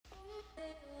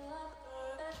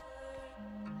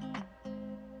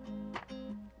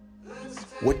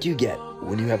What do you get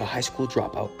when you have a high school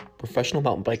dropout, professional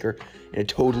mountain biker, and a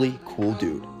totally cool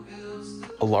dude?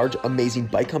 A large, amazing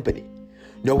bike company.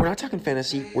 No, we're not talking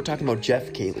fantasy. We're talking about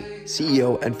Jeff Cayley,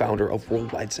 CEO and founder of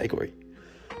Worldwide Cyclery.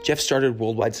 Jeff started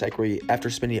Worldwide Cyclery after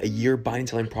spending a year buying and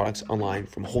selling products online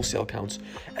from wholesale accounts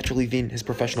after leaving his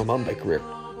professional mountain bike career.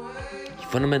 He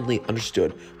fundamentally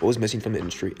understood what was missing from the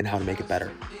industry and how to make it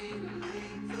better.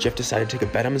 Jeff decided to take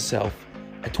a bet on himself.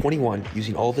 At 21,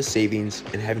 using all of his savings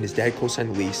and having his dad co-sign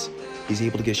the lease, he's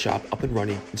able to get a shop up and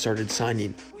running and started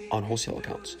signing on wholesale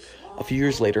accounts. A few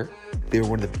years later, they were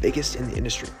one of the biggest in the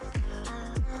industry.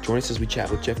 Join us as we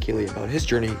chat with Jeff Cayley about his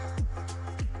journey.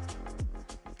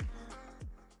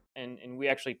 And we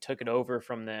actually took it over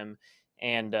from them,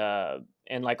 and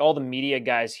like all the media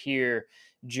guys here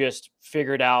just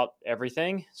figured out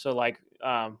everything. So like,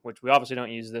 which we obviously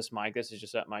don't use this mic. This is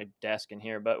just at my desk in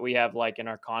here, but we have like in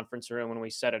our conference room when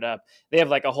we set it up, they have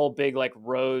like a whole big like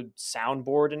Rode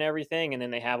soundboard and everything. And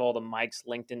then they have all the mics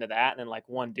linked into that. And then like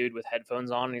one dude with headphones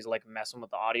on, and he's like messing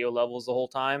with the audio levels the whole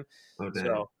time. Oh, dang.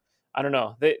 So I don't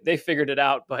know. They figured it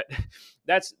out, but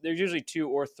there's usually 2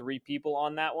 or 3 people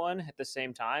on that one at the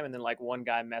same time. And then like one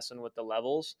guy messing with the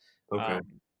levels. Okay.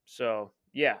 So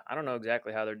yeah, I don't know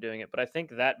exactly how they're doing it, but I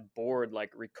think that board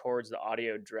like records the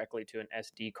audio directly to an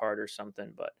SD card or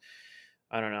something, but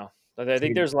I don't know. But I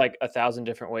think there's like 1,000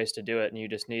 different ways to do it, and you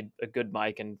just need a good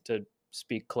mic and to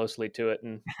speak closely to it,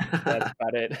 and that's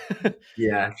about it.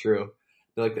 Yeah, true.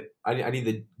 Like I need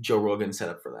the Joe Rogan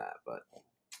setup for that, but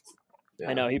yeah.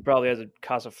 I know he probably has a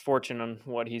cost a fortune on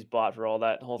what he's bought for all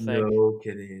that whole thing.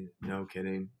 No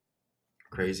kidding.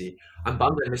 Crazy. I'm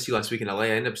bummed I missed you last week in LA. I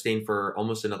ended up staying for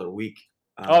almost another week.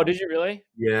 Oh, did you really?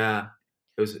 Yeah,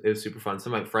 it was super fun.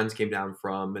 Some of my friends came down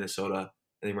from Minnesota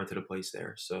and they rented a place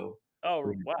there, so Oh,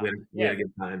 wow. we had a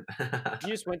good time. You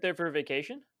just went there for a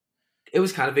vacation? It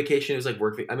was kind of vacation. It was like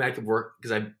work. I mean, I could work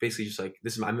because I basically just like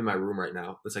this. I'm in my room right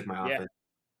now. It's like my Yeah.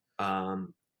 office.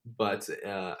 But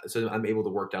so I'm able to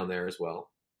work down there as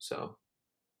well. So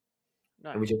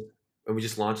Nice. and we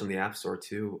just launched on the App Store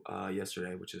too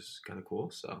yesterday, which is kind of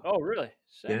cool. So Oh, really?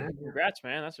 yeah, Congrats,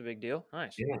 man. That's a big deal.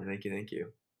 Nice. yeah. Thank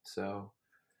you. So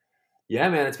yeah,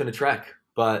 man, it's been a trek,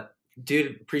 but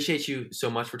dude, appreciate you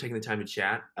so much for taking the time to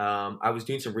chat. I was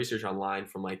doing some research online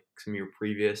from like some of your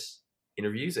previous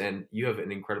interviews, and you have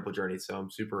an incredible journey. So I'm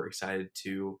super excited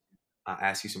to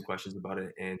ask you some questions about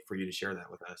it and for you to share that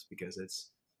with us because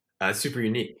it's super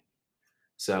unique.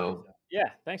 So Yeah,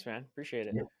 thanks, man. Appreciate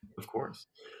it. yeah, of course.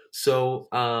 So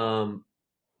kind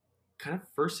of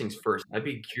first things first, I'd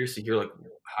be curious to hear like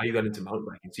how you got into mountain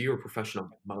biking. So you're a professional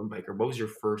mountain biker. What was your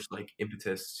first like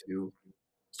impetus to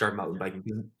start mountain biking?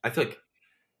 'Cause I feel like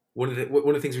one of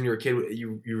the things when you were a kid,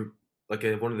 you like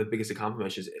one of the biggest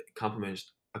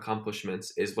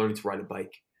accomplishments is learning to ride a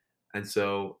bike. And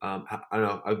so I don't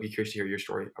know. I would be curious to hear your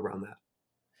story around that.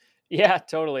 Yeah,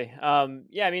 totally.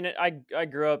 Yeah, I mean, I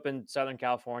grew up in Southern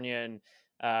California, and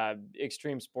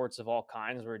extreme sports of all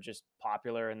kinds were just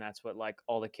popular, and that's what like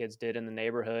all the kids did in the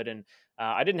neighborhood. And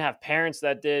I didn't have parents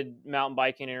that did mountain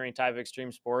biking or any type of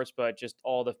extreme sports, but just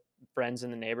all the friends in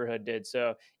the neighborhood did.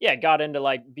 So yeah, got into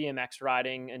like BMX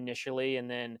riding initially, and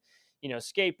then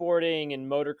skateboarding and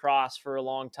motocross for a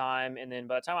long time. And then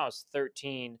by the time I was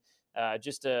 13,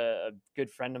 just a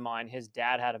good friend of mine, his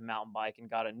dad had a mountain bike and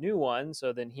got a new one.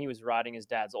 So then he was riding his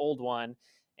dad's old one.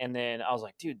 And then I was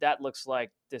like, dude, that looks like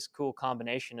this cool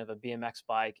combination of a BMX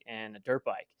bike and a dirt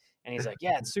bike. And he's like,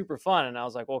 yeah, it's super fun. And I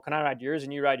was like, well, can I ride yours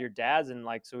and you ride your dad's? And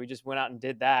like, so we just went out and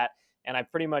did that. And I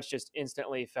pretty much just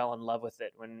instantly fell in love with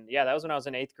it that was when I was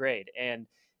in 8th grade. And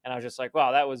I was just like,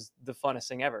 wow, that was the funnest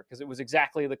thing ever. Cause it was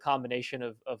exactly the combination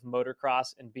of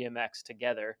motocross and BMX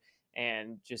together,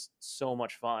 and just so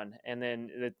much fun. And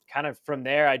then kind of from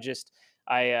there, I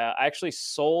actually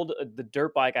sold the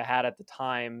dirt bike I had at the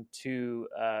time to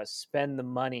spend the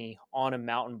money on a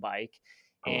mountain bike,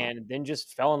 Oh, wow. and then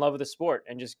just fell in love with the sport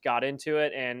and just got into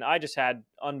it. And I just had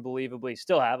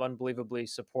still have unbelievably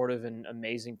supportive and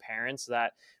amazing parents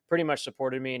that pretty much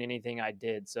supported me in anything I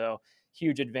did. So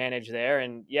huge advantage there.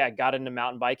 And yeah, got into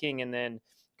mountain biking, and then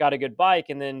got a good bike,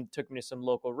 and then took me to some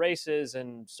local races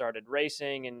and started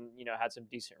racing, and had some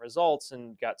decent results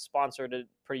and got sponsored at a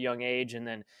pretty young age, and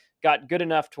then got good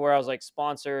enough to where I was like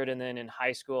sponsored. And then in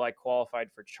high school I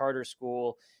qualified for charter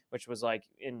school, which was like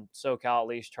in SoCal, at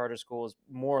least, charter school is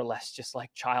more or less just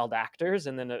like child actors,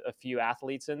 and then a few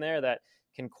athletes in there that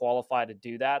can qualify to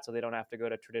do that, so they don't have to go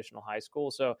to traditional high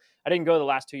school. So I didn't go the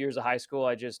last 2 years of high school.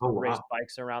 I just Oh, raced wow.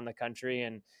 bikes around the country,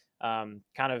 and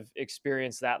kind of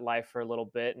experienced that life for a little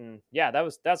bit. And yeah,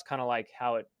 that's kind of like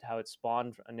how it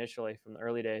spawned initially from the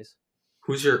early days.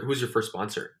 Who's your first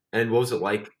sponsor? And what was it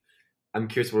like I'm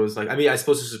curious what it was like. I mean, I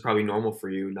suppose this is probably normal for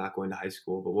you not going to high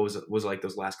school, but what was it like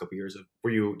those last couple years of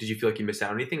did you feel like you missed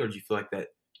out on anything, or did you feel like that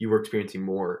you were experiencing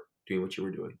more doing what you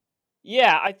were doing?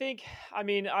 Yeah, I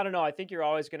mean, I don't know, I think you're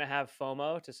always gonna have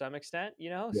FOMO to some extent,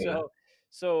 you know? Yeah.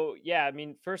 So yeah, I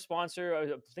mean, first sponsor,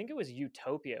 I think it was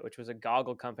Utopia, which was a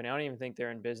goggle company. I don't even think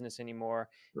they're in business anymore.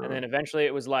 And then Oh. eventually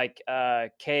it was like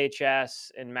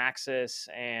KHS and Maxis,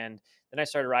 and then I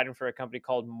started riding for a company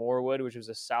called Morewood, which was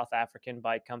a South African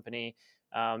bike company.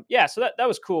 Yeah, so that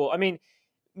was cool. I mean,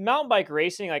 mountain bike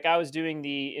racing, like I was doing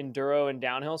the enduro and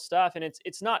downhill stuff, and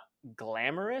it's not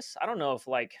glamorous. I don't know if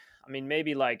like, I mean,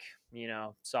 maybe like,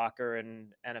 soccer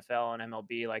and NFL and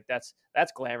MLB, like that's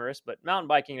glamorous, but mountain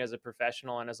biking as a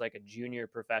professional and as like a junior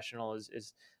professional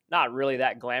is not really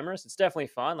that glamorous. It's definitely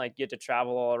fun. Like, you get to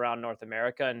travel all around North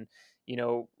America and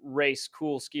race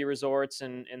cool ski resorts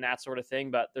and that sort of thing,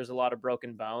 but there's a lot of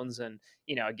broken bones. And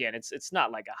again, it's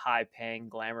not like a high paying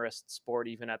glamorous sport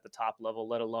even at the top level,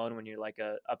 let alone when you're like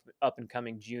a up and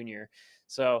coming junior.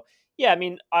 So yeah, I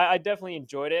mean, I definitely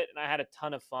enjoyed it, and I had a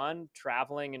ton of fun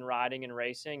traveling and riding and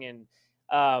racing. And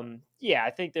yeah,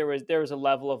 I think there was a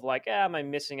level of like, am I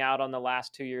missing out on the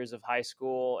last 2 years of high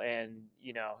school? And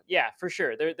yeah, for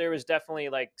sure, there was definitely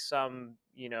like some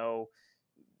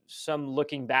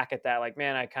looking back at that, like,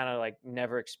 man, I kind of like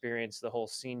never experienced the whole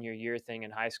senior year thing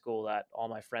in high school that all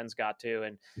my friends got to.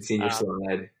 And The senior um,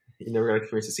 slide. You never got to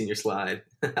experience the senior slide.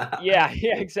 yeah,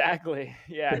 yeah, exactly.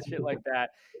 Yeah, shit like that.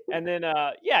 And then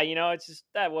yeah, it's just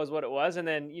that was what it was. And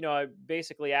then,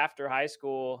 basically after high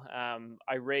school,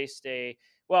 I raced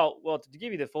well, to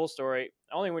give you the full story,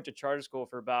 I only went to charter school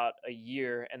for about a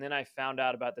year, and then I found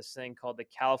out about this thing called the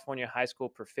California High School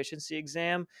Proficiency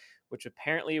Exam, which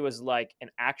apparently was like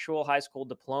an actual high school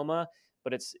diploma,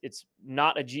 but it's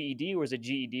not a GED, whereas a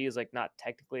GED is like not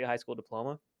technically a high school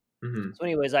diploma. Hmm. So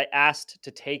anyways, I asked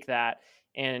to take that,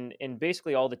 and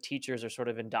basically all the teachers are sort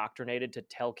of indoctrinated to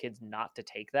tell kids not to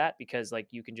take that because like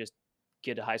you can just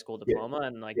get a high school Yeah, diploma,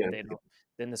 and like yeah. they don't,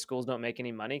 then the schools don't make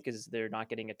any money because they're not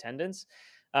getting attendance.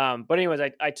 But anyways,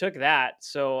 I took that,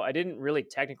 so I didn't really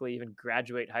technically even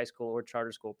graduate high school or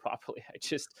charter school properly. I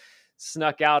just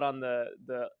snuck out on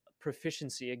the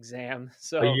proficiency exam. A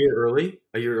So year early?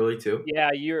 A year early too?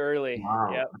 yeah, a year early. Wow,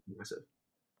 Yeah. that's impressive.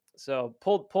 So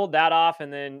pulled that off,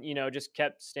 and then just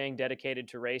kept staying dedicated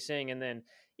to racing. And then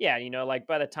yeah, like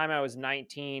by the time I was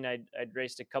 19, I'd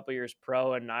raced a couple years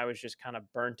pro, and I was just kind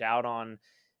of burnt out on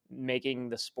making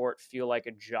the sport feel like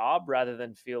a job rather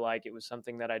than feel like it was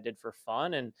something that I did for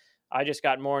fun. And I just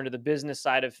got more into the business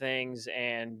side of things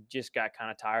and just got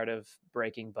kind of tired of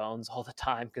breaking bones all the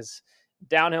time, because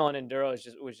downhill and enduro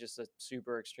was just a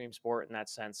super extreme sport in that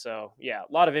sense. So yeah,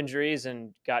 a lot of injuries,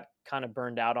 and got kind of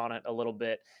burned out on it a little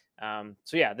bit.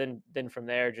 So yeah, then from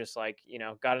there, just like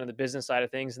got into the business side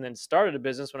of things, and then started a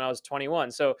business when I was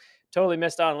 21. So totally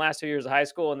missed out on the last 2 years of high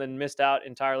school, and then missed out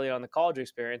entirely on the college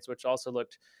experience, which also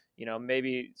looked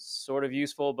maybe sort of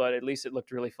useful, but at least it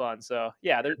looked really fun. So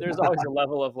yeah, there's always a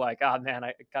level of like, oh man,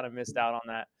 I kind of missed out on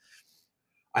that.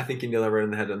 I think you nailed that right on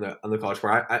the head on the college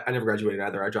part. I never graduated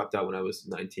either. I dropped out when I was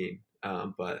 19.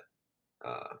 But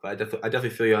I definitely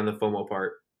feel you on the FOMO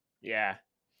part. Yeah,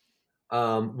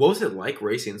 What was it like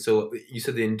racing? So you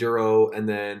said the enduro, and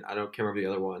then I don't can't remember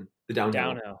the other one, the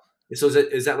downhill. downhill. So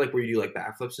is that like where you do like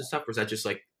backflips and stuff, or is that just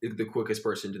like the quickest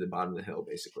person to the bottom of the hill,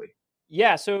 basically?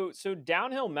 Yeah, so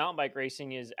downhill mountain bike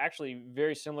racing is actually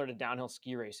very similar to downhill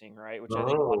ski racing, right? Which I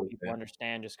think a lot of Oh, people okay.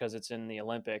 understand just because it's in the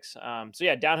Olympics. So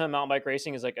yeah, downhill mountain bike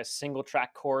racing is like a single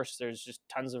track course. There's just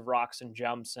tons of rocks and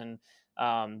jumps, and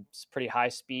it's pretty high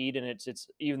speed, and it's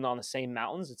even on the same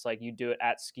mountains. It's like you do it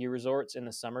at ski resorts in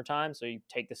the summertime. So you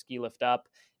take the ski lift up,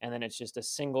 and then it's just a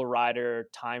single rider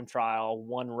time trial,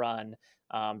 one run,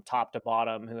 top to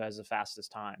bottom, who has the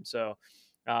fastest time. So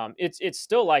it's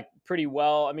still like pretty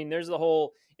well. I mean, there's the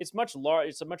whole. It's much large.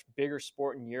 It's a much bigger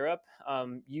sport in Europe.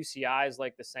 UCI is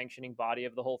like the sanctioning body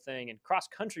of the whole thing, and cross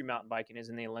country mountain biking is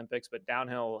in the Olympics, but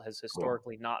downhill has Cool.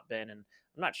 historically not been. And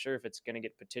I'm not sure if it's going to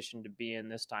get petitioned to be in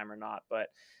this time or not. But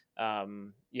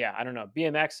yeah, I don't know.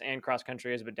 BMX and cross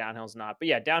country is, but downhill's not. But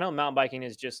yeah, downhill mountain biking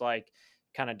is just like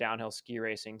kind of downhill ski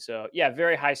racing. So yeah,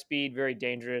 very high speed, very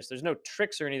dangerous. There's no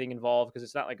tricks or anything involved because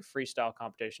it's not like a freestyle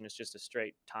competition. It's just a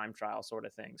straight time trial sort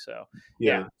of thing. So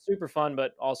yeah, Yeah, super fun,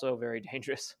 but also very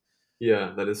dangerous.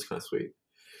 yeah, that is kind of sweet.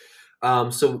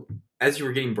 So as you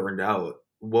were getting burned out,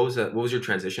 what was that? What was your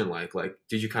transition like? Like,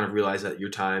 did you kind of realize that your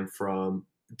time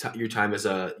as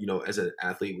as an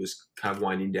athlete was kind of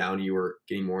winding down? You were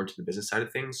getting more into the business side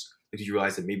of things. Like, did you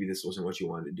realize that maybe this wasn't what you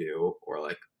wanted to do, or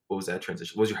like, what was that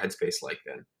transition? What was your headspace like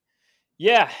then?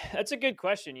 Yeah, that's a good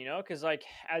question, because like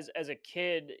as a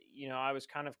kid, I was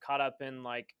kind of caught up in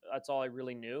like that's all I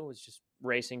really knew was just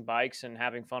racing bikes and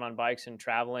having fun on bikes and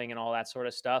traveling and all that sort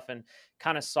of stuff, and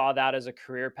kind of saw that as a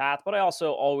career path. But I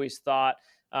also always thought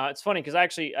it's funny because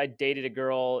I dated a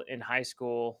girl in high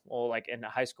school, well, like in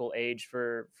high school age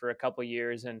for a couple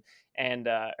years, and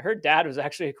her dad was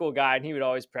actually a cool guy, and he would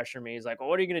always pressure me. He's like, "Well,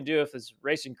 what are you going to do if this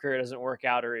racing career doesn't work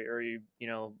out, or you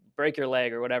break your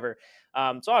leg or whatever?"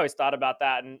 So I always thought about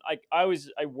that, and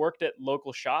I worked at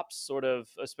local shops, sort of,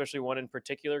 especially one in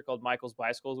particular called Michael's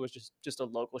Bicycles, which is just a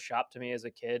local shop to me as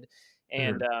a kid,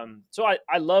 and Mhm, so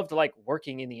I loved like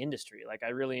working in the industry. Like I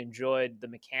really enjoyed the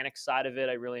mechanics side of it.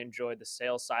 I really enjoyed the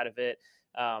sales side of it.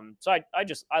 So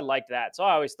I liked that. So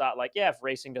I always thought like, yeah, if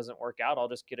racing doesn't work out, I'll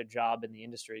just get a job in the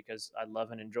industry because I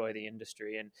love and enjoy the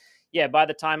industry. And yeah, by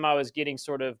the time I was getting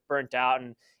sort of burnt out,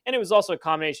 and it was also a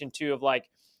combination too of like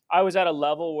I was at a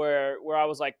level where I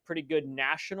was like pretty good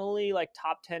nationally, like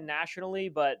top 10 nationally,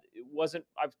 but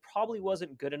I probably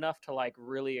wasn't good enough to like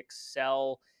really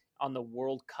excel on the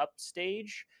World Cup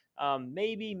stage.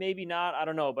 Maybe not. I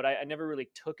don't know, but I never really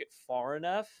took it far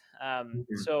enough.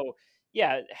 mhm, So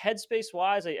yeah, headspace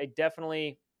wise, I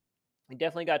definitely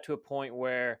got to a point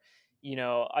where,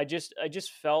 I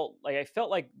just felt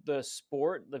like the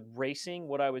sport, the racing,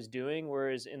 what I was doing.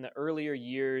 Whereas in the earlier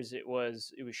years, it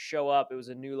was show up, it was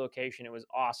a new location, it was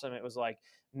awesome. It was like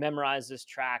memorize this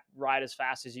track, ride as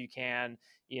fast as you can.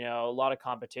 A lot of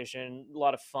competition, a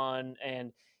lot of fun,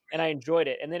 and I enjoyed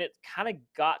it. And then it kind of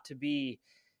got to be,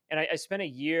 and I spent a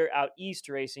year out east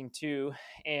racing too,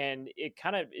 and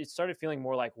it started feeling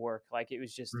more like work. Like it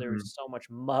was just there mhm, was so much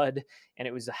mud and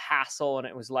it was a hassle, and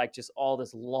it was like just all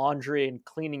this laundry and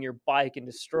cleaning your bike and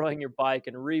destroying your bike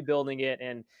and rebuilding it,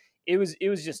 and it was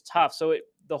just tough. So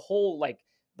the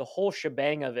whole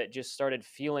shebang of it just started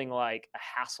feeling like a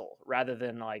hassle rather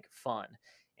than like fun.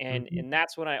 and mhm, and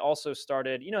that's when I also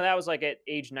started, that was like at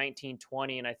age 19,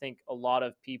 20, and I think a lot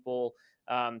of people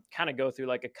kind of go through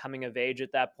like a coming of age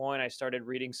at that point. I started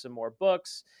reading some more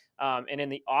books, and in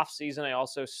the off season I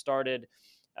also started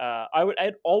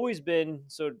I'd always been,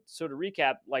 so to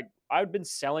recap, like I'd been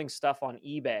selling stuff on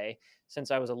eBay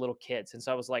since I was a little kid, since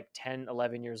I was like 10,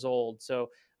 11 years old. So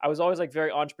I was always like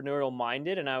very entrepreneurial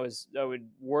minded, and I would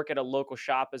work at a local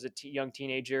shop as a young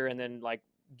teenager, and then like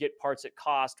get parts at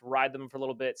cost, ride them for a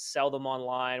little bit, sell them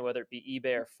online, whether it be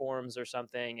eBay or forums or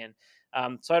something. And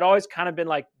so I'd always kind of been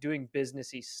like doing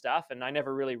businessy stuff, and I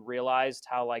never really realized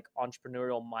how like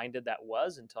entrepreneurial minded that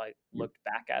was until I yeah, looked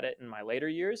back at it in my later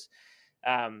years.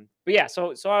 But yeah,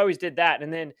 so I always did that,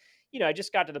 and then I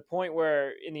just got to the point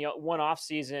where in the one off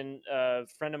season, a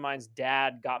friend of mine's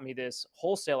dad got me this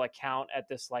wholesale account at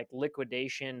this like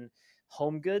liquidation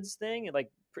home goods thing. It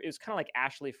was kind of like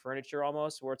Ashley Furniture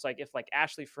almost, where it's like if like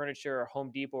Ashley Furniture or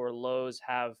Home Depot or Lowe's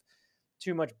have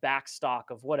too much back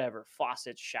stock of whatever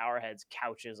faucets, shower heads,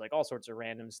 couches, like all sorts of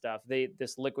random stuff.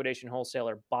 This liquidation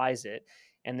wholesaler buys it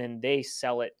and then they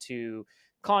sell it to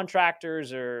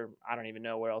contractors, or I don't even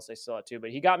know where else they sell it to. But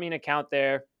he got me an account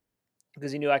there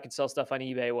because he knew I could sell stuff on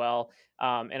eBay well.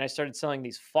 And I started selling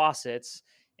these faucets,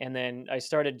 and then I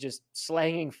started just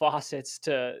slanging faucets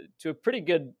to a pretty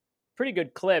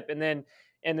good clip, and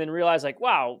then realized like,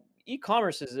 wow,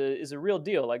 e-commerce is a real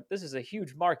deal. Like this is a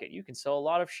huge market. You can sell a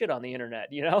lot of shit on the internet.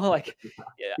 Like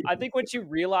yeah, I think once you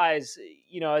realize,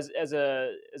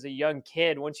 as a young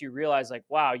kid, once you realize like,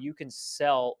 wow, you can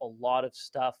sell a lot of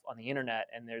stuff on the internet,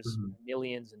 and there's mhm,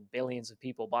 millions and billions of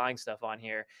people buying stuff on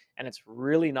here, and it's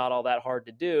really not all that hard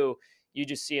to do. You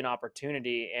just see an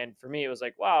opportunity. And for me, it was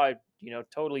like, wow, I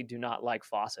totally do not like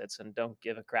faucets and don't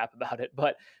give a crap about it,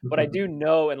 but I mhm, do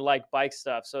know and like bike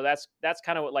stuff. So that's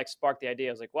kind of what like sparked the idea.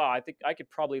 I was like, wow, I think I could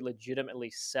probably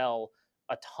legitimately sell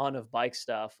a ton of bike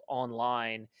stuff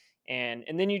online.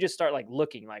 And then you just start like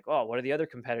looking like, oh, what are the other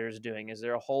competitors doing? Is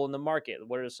there a hole in the market?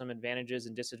 What are some advantages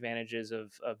and disadvantages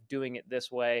of doing it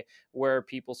this way? Where are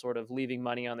people sort of leaving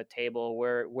money on the table?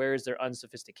 Where is there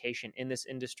unsophistication in this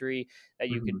industry that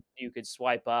you could mhm, you could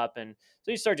swipe up? And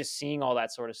so you start just seeing all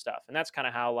that sort of stuff. And that's kind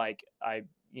of how like I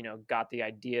got the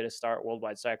idea to start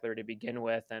Worldwide Cycler to begin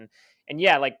with. And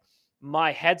yeah, like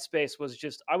my headspace was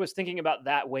just, I was thinking about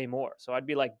that way more. So I'd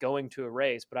be like going to a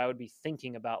race, but I would be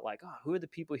thinking about like, oh, who are the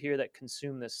people here that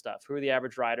consume this stuff? Who are the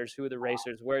average riders? Who are the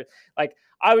racers? Where, like,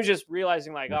 I was just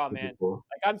realizing like, that's oh super man, cool.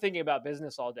 like I'm thinking about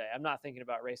business all day. I'm not thinking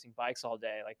about racing bikes all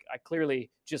day. Like I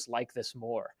clearly just like this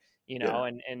more. you know,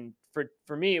 Yeah. and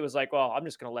for me, it was like, well, I'm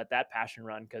just going to let that passion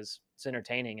run because it's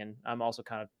entertaining. And I'm also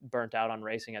kind of burnt out on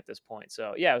racing at this point.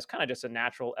 So yeah, it was kind of just a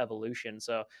natural evolution.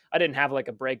 So I didn't have like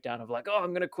a breakdown of like, oh,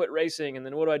 I'm going to quit racing. And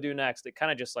then what do I do next? It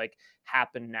kind of just like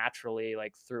happened naturally,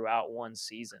 like throughout one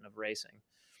season of racing.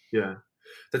 Yeah.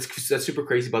 That's super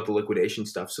crazy about the liquidation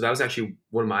stuff. So that was actually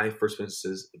one of my first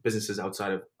businesses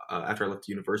outside of after I left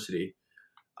university.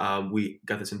 We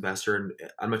got this investor, and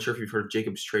I'm not sure if you've heard of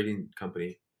Jacobs Trading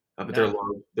Company, but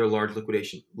No. they're a large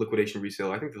liquidation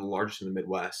retailer. I think they're the largest in the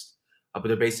Midwest, but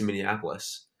they're based in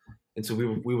Minneapolis. And so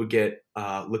we would get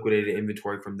liquidated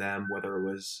inventory from them, whether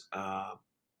it was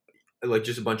like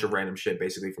just a bunch of random shit,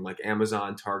 basically from like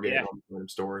Amazon, Target, and Yeah. all these random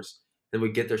stores. Then we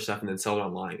get their stuff and then sell it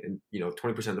online. And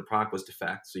 20% of the product was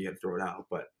defect, so you had to throw it out,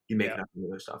 but you make Yeah. it up from the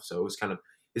other stuff. So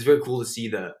it's very cool to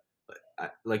see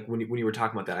like when you were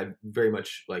talking about that, I very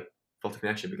much like felt a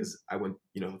connection because I went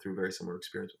through a very similar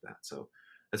experience with that. So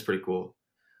that's pretty cool.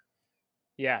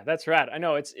 Yeah, that's rad. I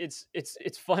know it's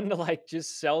fun to like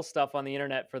just sell stuff on the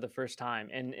internet for the first time,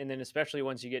 and then especially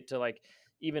once you get to like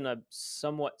even a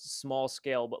somewhat small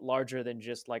scale but larger than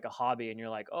just like a hobby, and you're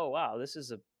like, oh wow, this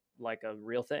is a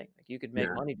real thing. Like you could make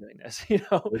Yeah. money doing this, you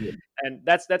know. And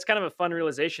that's kind of a fun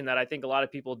realization that I think a lot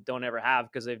of people don't ever have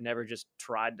because they've never just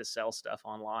tried to sell stuff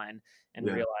online and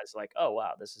Yeah. realize like, oh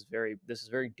wow, this is very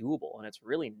doable, and it's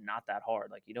really not that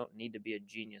hard. Like you don't need to be a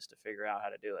genius to figure out how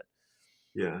to do it.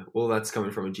 Yeah. Well, that's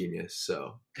coming from a genius.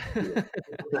 So yeah.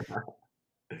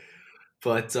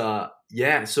 But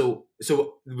yeah, so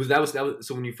that was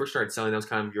so when you first started selling, that was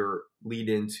kind of your lead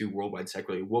into worldwide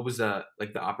Cyclery. What was the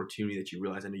opportunity that you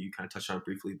realized? I know you kind of touched on it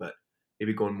briefly, but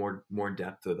maybe going more in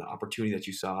depth to the opportunity that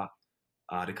you saw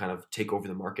to kind of take over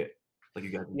the market, like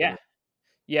you guys have Yeah. done.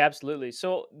 Yeah, absolutely.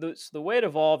 So the way it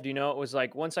evolved, it was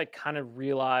like once I kind of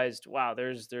realized, wow,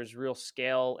 there's real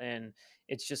scale, and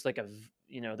it's just like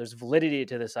there's validity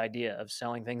to this idea of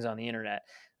selling things on the internet.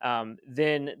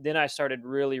 Then I started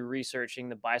really researching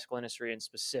the bicycle industry in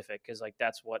specific because like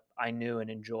that's what I knew and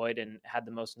enjoyed and had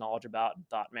the most knowledge about, and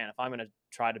thought, man, if I'm going to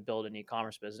try to build an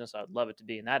e-commerce business, I'd love it to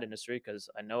be in that industry because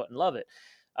I know it and love it.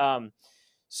 Um,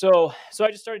 so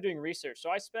I just started doing research. So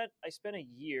I spent a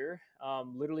year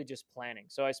literally just planning.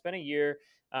 So I spent a year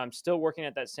still working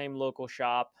at that same local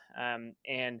shop,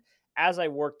 and as I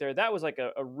worked there, that was like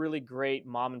a really great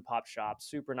mom and pop shop,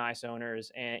 super nice owners,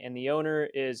 and the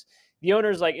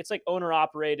owner's like, it's like owner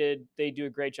operated. They do a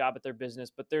great job at their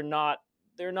business, but they're not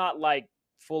like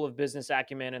full of business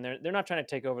acumen, and they're not trying to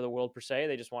take over the world per se.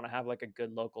 They just want to have like a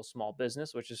good local small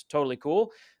business, which is totally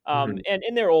cool. Mhm.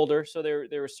 And they're older, so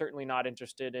they were certainly not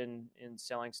interested in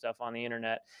selling stuff on the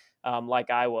internet, like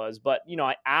I was. But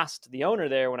I asked the owner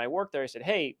there when I worked there. I said,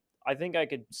 "Hey, I think I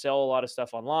could sell a lot of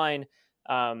stuff online.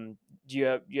 Do you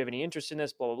have any interest in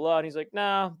this? Blah blah blah." And he's like,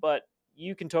 "Nah, but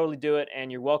you can totally do it,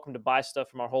 and you're welcome to buy stuff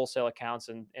from our wholesale accounts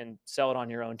and sell it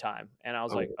on your own time." And I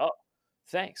was like, Oh, "Oh,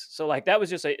 thanks." So like that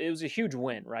was it was a huge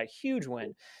win, right? Huge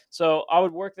win. So I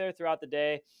would work there throughout the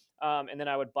day. And then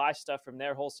I would buy stuff from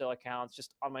their wholesale accounts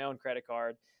just on my own credit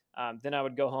card. Then I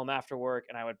would go home after work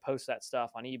and I would post that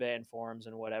stuff on eBay and forums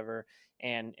and whatever,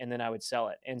 and then I would sell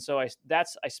it. And so I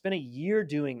spent a year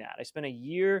doing that. I spent a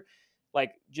year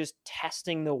like just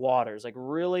testing the waters, like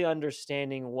really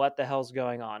understanding what the hell's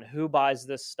going on, who buys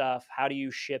this stuff, how do you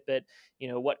ship it,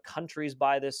 what countries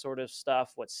buy this sort of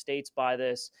stuff, what states buy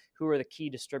this, who are the key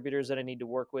distributors that I need to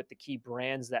work with, the key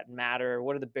brands that matter,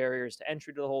 what are the barriers to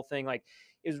entry to the whole thing. Like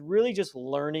is really just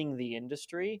learning the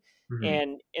industry.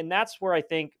 mhm. And that's where I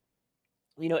think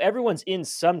everyone's in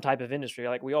some type of industry.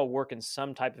 Like we all work in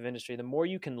some type of industry. The more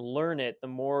you can learn it, the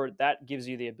more that gives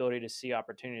you the ability to see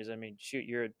opportunities. I mean, shoot,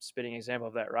 you're a spitting example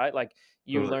of that, right? Like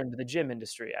you Totally. learned the gym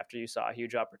industry after you saw a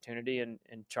huge opportunity and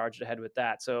charged ahead with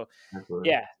that. So Absolutely.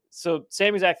 yeah. So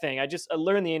same exact thing. I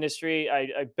learned the industry.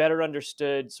 I better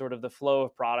understood sort of the flow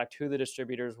of product, who the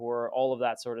distributors were, all of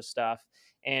that sort of stuff,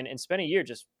 and spent a year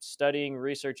just studying,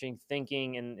 researching,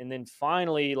 thinking, and then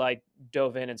finally like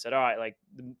dove in and said, all right, like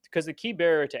because the key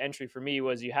barrier to entry for me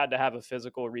was you had to have a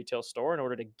physical retail store in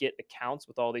order to get accounts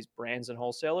with all these brands and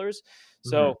wholesalers. Mhm.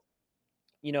 So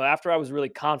after I was really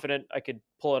confident I could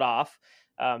pull it off,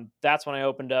 that's when I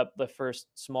opened up the first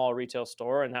small retail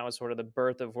store, and that was sort of the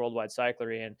birth of Worldwide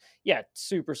Cyclery. And yeah,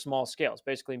 super small scale. It's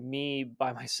basically me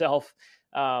by myself,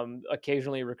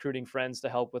 occasionally recruiting friends to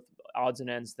help with odds and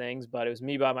ends things, but it was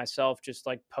me by myself, just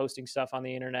like posting stuff on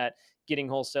the internet, getting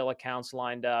wholesale accounts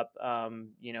lined up,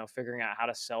 figuring out how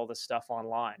to sell the stuff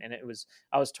online. And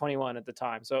I was 21 at the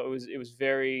time, so it was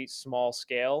very small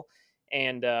scale.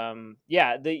 And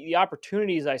yeah, the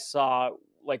opportunities I saw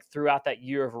like throughout that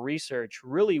year of research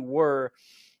really were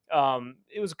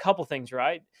it was a couple things,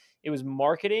 right?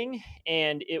 marketing,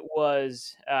 and it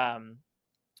was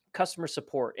customer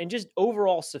support and just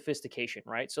overall sophistication,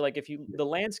 right? So like if you the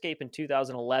landscape in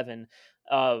 2011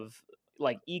 of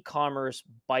like e-commerce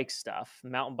bike stuff,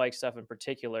 mountain bike stuff in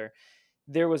particular,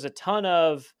 there was a ton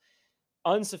of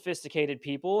unsophisticated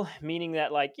people, meaning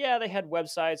that like, yeah, they had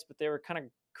websites, but they were kind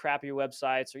of crappy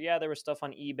websites, or yeah, there was stuff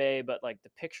on eBay, but like the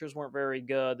pictures weren't very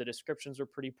good, the descriptions were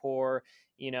pretty poor.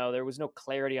 There was no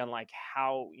clarity on like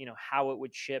how it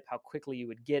would ship, how quickly you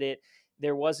would get it.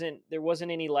 There wasn't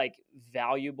any like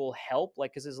valuable help,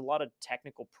 like because there's a lot of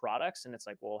technical products, and it's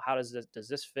like, well, how does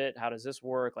this fit? How does this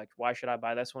work? Like, why should I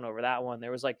buy this one over that one?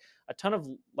 There was like a ton of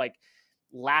like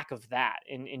lack of that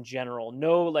in general.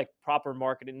 No like proper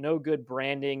marketing, no good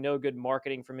branding, no good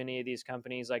marketing from any of these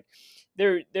companies. Like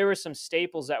there were some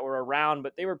staples that were around,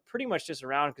 but they were pretty much just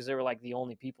around because they were like the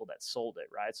only people that sold it,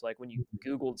 right? So like when you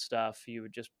googled stuff, you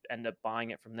would just end up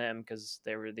buying it from them because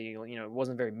they were it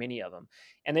wasn't very many of them,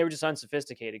 and they were just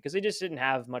unsophisticated because they just didn't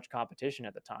have much competition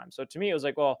at the time. So to me it was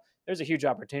like, well, there's a huge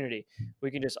opportunity.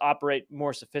 We can just operate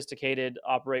more sophisticated,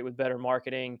 operate with better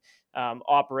marketing,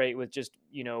 operate with just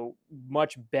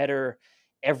much better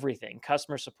everything,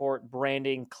 customer support,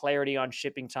 branding, clarity on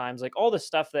shipping times, like all the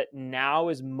stuff that now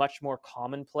is much more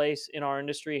commonplace in our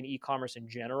industry and e-commerce in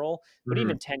general. But Mhm.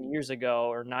 even 10 years ago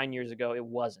or 9 years ago, it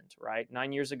wasn't, right?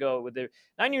 9 years ago,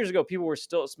 9 years ago,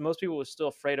 most people were still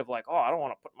afraid of like, oh, I don't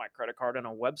want to put my credit card on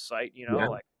a website, Yeah.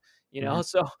 like, Mhm.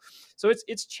 so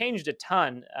it's changed a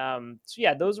ton. So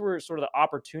yeah, those were sort of the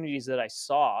opportunities that I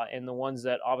saw, and the ones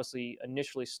that obviously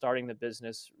initially starting the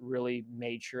business really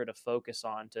made sure to focus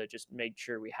on, to just make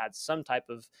sure we had some type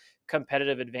of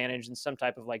competitive advantage and some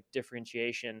type of like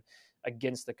differentiation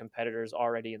against the competitors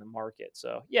already in the market.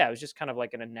 So yeah, it was just kind of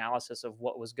like an analysis of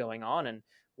what was going on and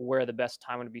where the best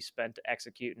time would be spent to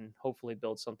execute and hopefully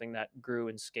build something that grew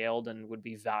and scaled and would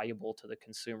be valuable to the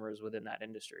consumers within that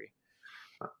industry.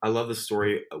 I love the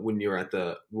story when you're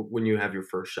when you have your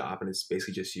first shop and it's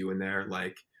basically just you in there.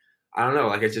 Like, I don't know,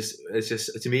 like it's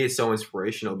just to me it's so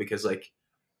inspirational because like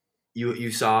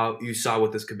you saw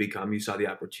what this could become, you saw the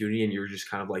opportunity, and you're just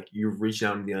kind of like you're reaching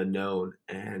out in the unknown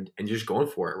and you're just going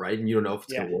for it, right? And you don't know if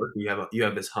it's Yeah. gonna work. You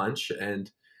have this hunch,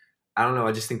 and I don't know.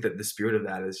 I just think that the spirit of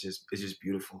that is just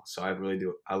beautiful. So I really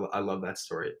do. I love that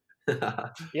story.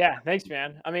 Yeah, thanks,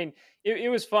 man. I mean, it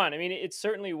was fun. I mean, it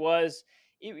certainly was.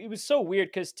 It was so weird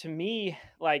because to me,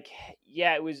 like,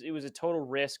 yeah, it was a total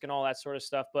risk and all that sort of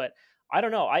stuff. But I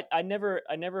don't know. I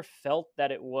never felt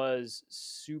that it was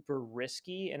super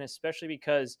risky, and especially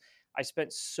because I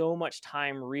spent so much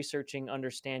time researching,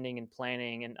 understanding, and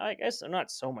planning. And I guess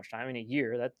not so much time. I mean, a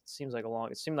year. That seems like a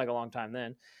long. It seemed like a long time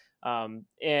then. And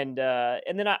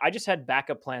then I just had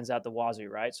backup plans out the wazoo,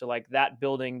 right? So like that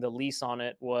building, the lease on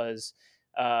it was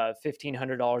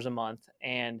 $1,500 a month,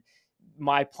 and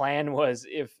my plan was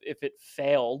if it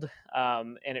failed,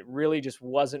 and it really just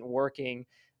wasn't working.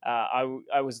 I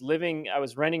was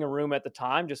renting a room at the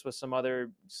time just with some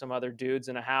other dudes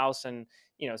in a house, and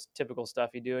it's typical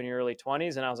stuff you do in your early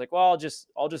 20s. And I was like, well,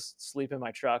 I'll just sleep in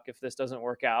my truck if this doesn't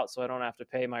work out, so I don't have to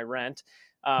pay my rent.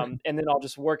 And then I'll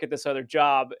just work at this other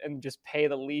job and just pay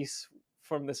the lease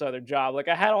from this other job. Like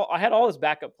I had all this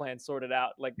backup plan sorted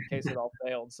out, like in case it all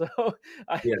failed. So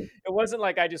I, Yeah, it wasn't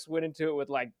like I just went into it with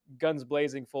like guns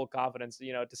blazing, full confidence.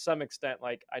 To some extent,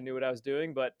 like I knew what I was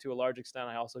doing, but to a large extent,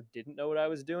 I also didn't know what I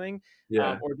was doing,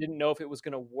 yeah, or didn't know if it was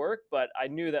going to work. But I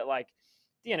knew that like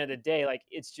at the end of the day, like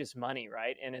it's just money,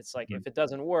 right? And it's like mhm, if it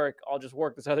doesn't work, I'll just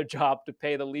work this other job to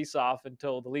pay the lease off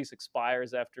until the lease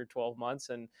expires after 12 months,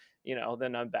 and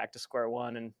then I'm back to square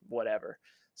one and whatever.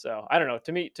 So I don't know.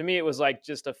 To me, it was like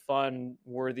just a fun,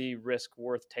 worthy risk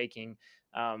worth taking.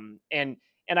 And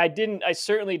I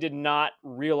certainly did not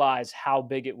realize how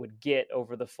big it would get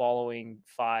over the following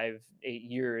 5, 8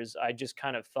 years. I just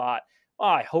kind of thought, oh,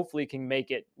 I hopefully can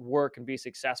make it work and be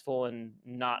successful and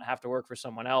not have to work for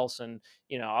someone else. And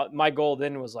my goal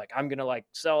then was like, I'm gonna like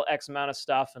sell X amount of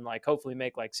stuff and like hopefully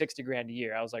make like 60 grand a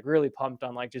year. I was like really pumped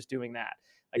on like just doing that.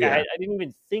 Like yeah. I didn't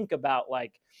even think about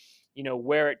like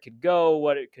where it could go,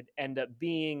 what it could end up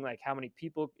being, like how many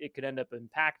people it could end up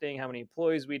impacting, how many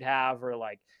employees we'd have, or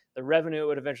like the revenue it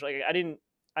would eventually. Like, I didn't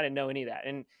know any of that.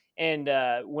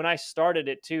 And when I started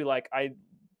it too, like I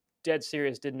dead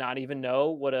serious did not even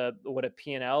know what a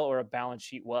P&L or a balance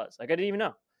sheet was. Like I didn't even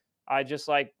know. I just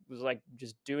like was like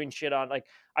just doing shit on like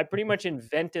I pretty much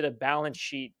invented a balance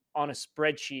sheet on a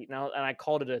spreadsheet, and I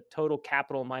called it a total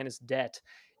capital minus debt.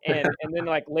 And then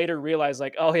like later realized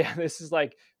like, oh yeah, this is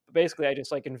like basically I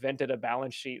just like invented a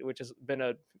balance sheet, which has been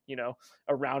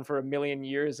around for a million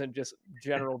years and just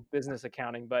general business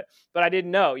accounting. But I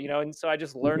didn't know, and so I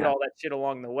just learned Yeah. all that shit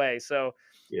along the way. So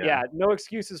Yeah. yeah, no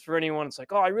excuses for anyone. It's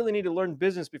like, oh, I really need to learn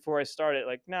business before I start it.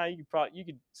 Like, nah, you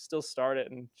could still start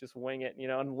it and just wing it,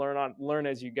 and learn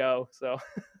as you go. So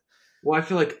Well, I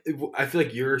feel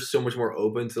like you're so much more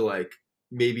open to like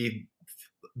maybe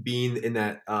being in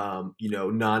that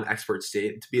non-expert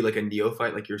state to be like a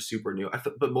neophyte, like you're super new.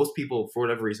 But most people, for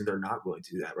whatever reason, they're not willing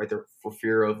to do that, right? They're for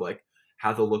fear of like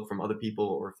how they'll look from other people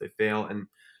or if they fail. And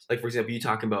like for example, you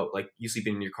talking about like you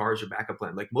sleeping in your car as your backup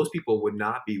plan. Like most people would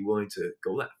not be willing to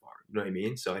go that far. You know what I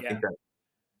mean? So I think yeah. that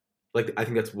I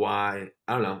think that's why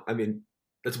I don't know. I mean,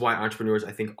 that's why entrepreneurs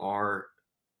I think are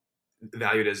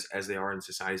valued as they are in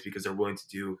societies because they're willing to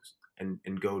do and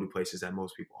go to places that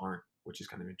most people aren't, which is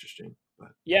kind of interesting.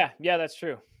 But Yeah, yeah, that's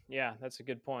true. Yeah, that's a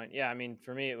good point. Yeah, I mean,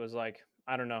 for me, it was like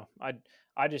I don't know. I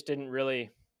just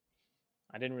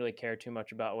I didn't really care too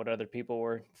much about what other people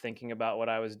were thinking about what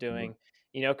I was doing,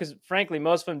 because frankly,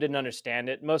 most of them didn't understand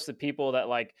it. Most of the people that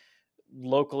like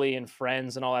locally and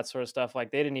friends and all that sort of stuff,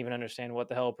 like they didn't even understand what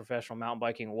the hell professional mountain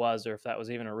biking was or if that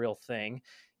was even a real thing.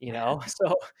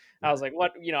 So I was like,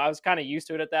 what, I was kind of used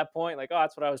to it at that point. Like, oh,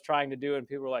 that's what I was trying to do. And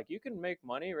people were like, you can make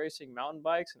money racing mountain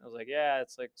bikes. And I was like, yeah,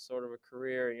 it's like sort of a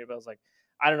career. But I was like,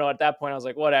 I don't know. At that point, I was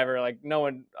like, whatever. Like, no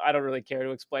one, I don't really care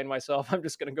to explain myself. I'm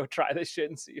just going to go try this shit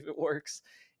and see if it works.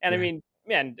 And I yeah, mean,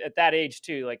 man, at that age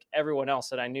too, like everyone else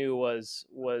that I knew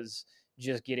was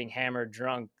just getting hammered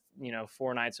drunk,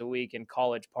 4 nights a week in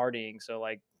college partying. So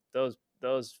like those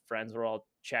friends were all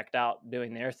checked out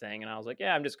doing their thing. And I was like,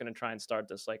 yeah, I'm just going to try and start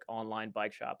this like online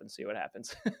bike shop and see what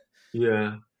happens.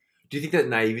 yeah. Do you think that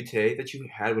naivete that you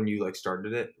had when you like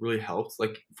started it really helped?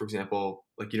 Like, for example,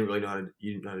 like you didn't know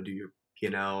how to do your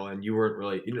P&L, and you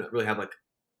didn't really have like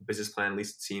a business plan. At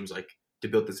least it seems like to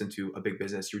build this into a big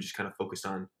business, you were just kind of focused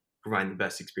on providing the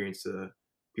best experience to the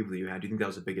people that you had. Do you think that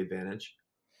was a big advantage?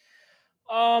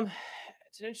 um,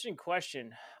 it's an interesting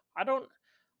question. I don't,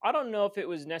 I don't know if it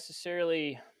was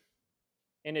necessarily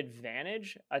an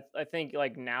advantage. I think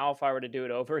like now if I were to do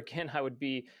it over again, I would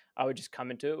just come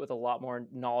into it with a lot more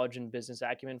knowledge and business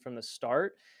acumen from the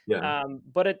start. Yeah.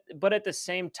 But at the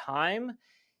same time,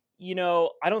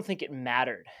 I don't think it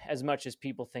mattered as much as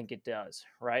people think it does,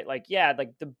 right? Like, yeah,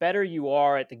 like the better you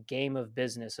are at the game of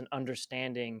business and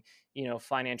understanding,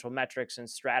 financial metrics and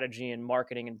strategy and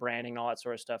marketing and branding and all that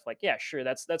sort of stuff. Like, yeah, sure,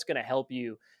 that's going to help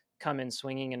you come in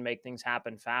swinging and make things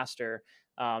happen faster.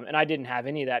 And I didn't have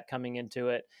any of that coming into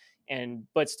it,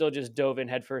 but still just dove in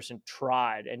headfirst and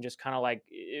tried and just kind of like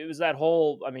it was that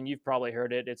whole. I mean, you've probably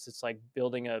heard it. It's like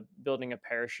building a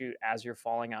parachute as you're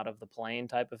falling out of the plane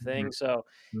type of Hmm. thing. So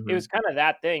it Hmm. was kind of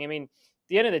that thing. I mean, at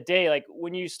the end of the day, like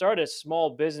when you start a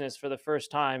small business for the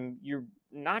first time, you're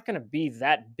not going to be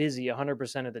that busy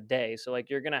 100% of the day. So like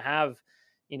you're going to have,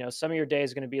 some of your day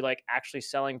is going to be like actually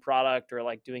selling product or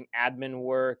like doing admin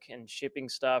work and shipping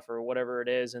stuff or whatever it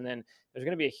is. And then there's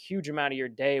going to be a huge amount of your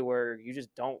day where you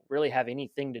just don't really have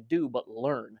anything to do but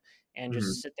learn and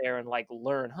just Hmm. sit there and like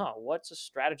learn, what's a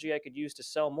strategy I could use to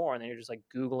sell more? And then you're just like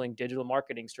Googling digital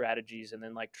marketing strategies and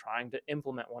then like trying to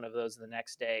implement one of those the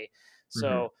next day.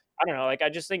 Hmm. So I don't know, like I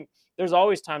just think there's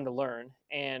always time to learn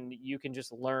and you can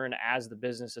just learn as the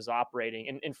business is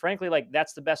operating. And frankly, like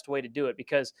that's the best way to do it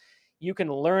because you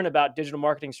can learn about digital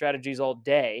marketing strategies all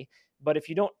day, but if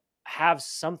you don't have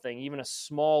something, even a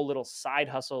small little side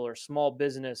hustle or small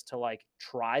business to like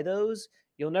try those,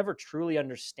 you'll never truly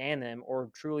understand them or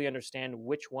truly understand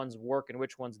which ones work and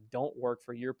which ones don't work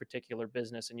for your particular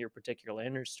business and your particular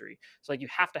industry. So like you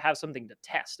have to have something to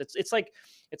test. It's like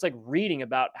reading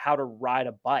about how to ride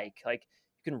a bike. Like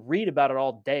you can read about it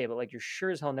all day, but like you're sure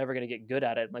as hell never going to get good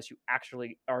at it unless you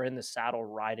actually are in the saddle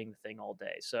riding the thing all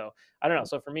day. So I don't know.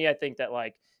 So for me, I think that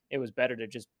like it was better to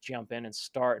just jump in and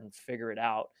start and figure it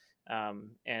out.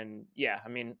 And yeah, I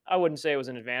mean, I wouldn't say it was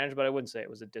an advantage, but I wouldn't say it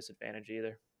was a disadvantage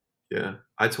either. Yeah,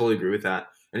 I totally agree with that.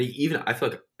 And even I feel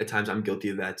like at times I'm guilty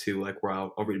of that too. Like where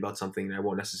I'll read about something and I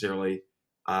won't necessarily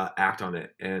act on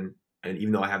it. And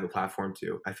even though I have the platform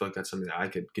to, I feel like that's something that I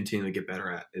could continually get better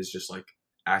at. Is just like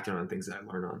acting on things that I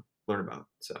learn about.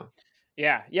 So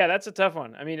Yeah, yeah, that's a tough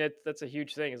one. I mean, that's a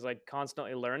huge thing is like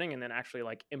constantly learning and then actually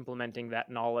like implementing that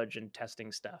knowledge and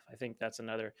testing stuff. I think that's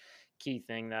another key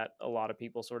thing that a lot of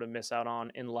people sort of miss out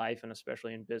on in life and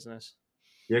especially in business.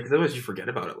 yeah, because otherwise you forget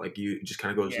about it. Like you it just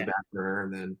kind of goes to Yeah. the back burner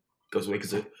and then goes away.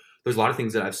 Because there's a lot of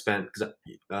things that I've spent because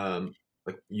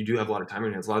like you do have a lot of time on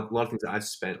your hands. A lot of things that I've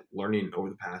spent learning over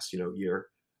the past year.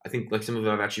 I think like some of it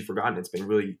I've actually forgotten. It's been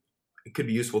really it could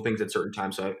be useful things at certain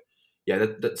times. So yeah,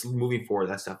 that's moving forward.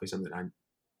 That's definitely something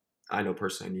I know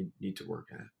personally I need to work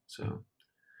at. So,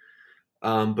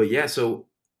 but yeah, so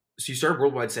you started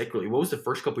Worldwide Cyclery. What was the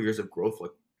first couple years of growth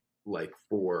like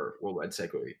for Worldwide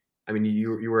Cyclery? I mean,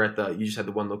 you were at you just had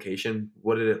the one location.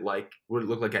 What did it like? What did it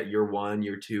look like at year one,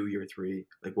 year two, year three?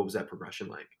 Like, what was that progression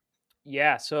like?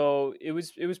 Yeah, so it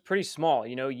was pretty small.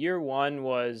 Year one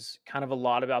was kind of a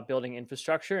lot about building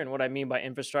infrastructure. And what I mean by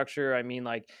infrastructure, I mean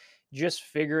like just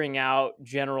figuring out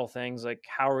general things like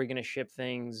how are we going to ship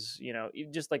things,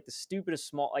 just like the stupidest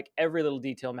small, like every little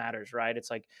detail matters, right? It's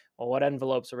like, well, what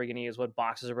envelopes are we going to use? What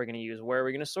boxes are we going to use? Where are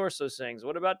we going to source those things?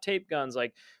 What about tape guns?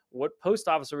 Like what post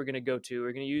office are we going to go to?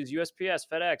 We're going to use USPS,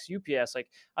 FedEx, UPS, like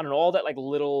I don't know, all that like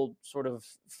little sort of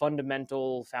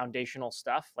fundamental foundational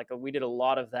stuff. Like we did a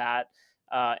lot of that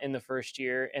in the first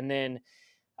year, and then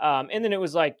it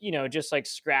was like just like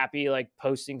scrappy, like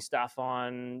posting stuff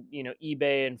on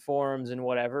eBay and forums and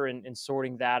whatever, and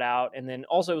sorting that out. And then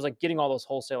also it was like getting all those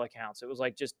wholesale accounts. It was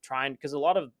like just trying, because a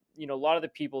lot of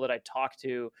the people that I talked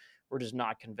to were just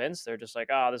not convinced. They're just like,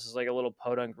 oh, this is like a little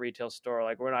podunk retail store,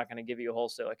 like we're not going to give you a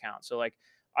wholesale account. So like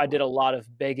I did a lot of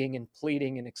begging and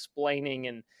pleading and explaining,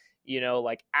 and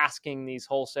like asking these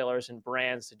wholesalers and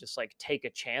brands to just like take a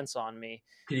chance on me.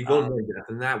 Can you go um, more in depth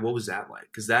than that? What was that like?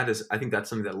 Because I think that's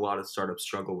something that a lot of startups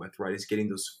struggle with, right? Is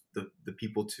getting the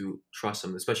people to trust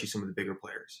them, especially some of the bigger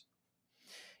players.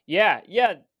 Yeah,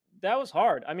 yeah, that was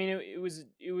hard. I mean, it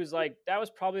was like that was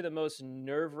probably the most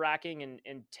nerve-wracking and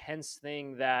intense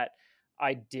thing that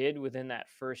I did within that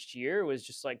first year, was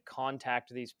just like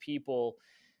contact these people,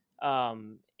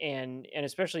 and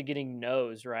especially getting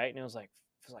no's, right? And it was like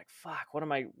fuck, what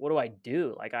do I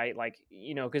do? Like I like,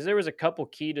 because there was a couple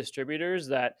key distributors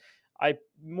that I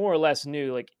more or less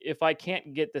knew, like if I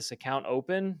can't get this account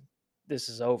open, this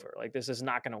is over. Like this is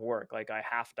not going to work. Like I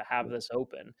have to have this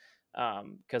open,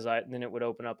 because I then it would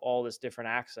open up all this different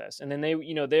access. And then they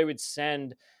would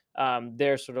send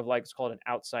their sort of like, it's called an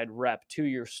outside rep, to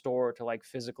your store to like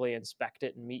physically inspect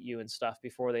it and meet you and stuff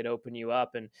before they'd open you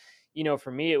up. And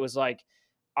for me, it was like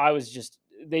I was just,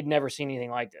 they'd never seen anything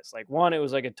like this. Like one, it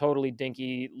was like a totally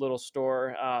dinky little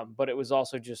store, but it was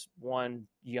also just one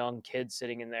young kid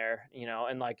sitting in there,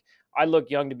 and like I look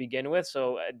young to begin with,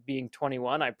 so at being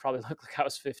 21, I probably looked like I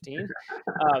was 15.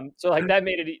 So like that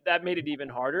made it even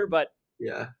harder. But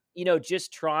Yeah,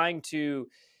 just trying to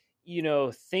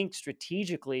think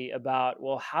strategically about,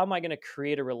 well, how am I going to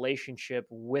create a relationship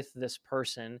with this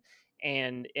person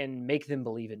and make them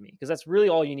believe in me? Because that's really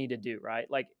all you need to do, right?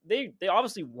 Like they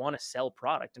obviously want to sell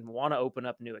product and want to open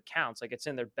up new accounts. Like it's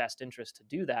in their best interest to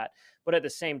do that. But at the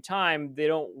same time, they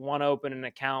don't want to open an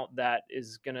account that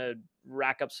is going to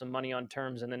rack up some money on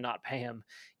terms and then not pay them,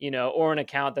 or an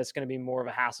account that's going to be more of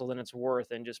a hassle than it's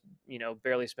worth, and just,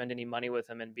 barely spend any money with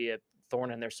them and be a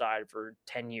thorn in their side for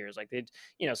 10 years. Like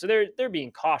so they're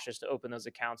being cautious to open those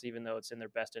accounts, even though it's in their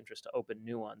best interest to open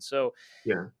new ones. So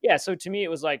yeah, yeah, so to me it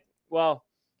was like, well,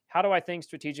 how do I think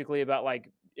strategically about like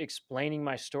explaining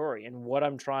my story and what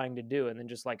I'm trying to do, and then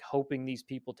just like hoping these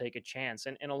people take a chance.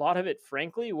 And a lot of it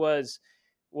frankly was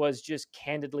just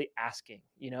candidly asking,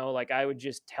 like I would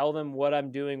just tell them what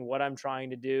I'm doing, what I'm trying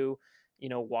to do,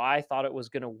 why I thought it was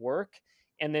going to work.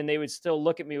 And then they would still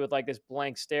look at me with like this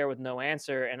blank stare with no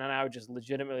answer. And then I would just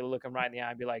legitimately look them right in the eye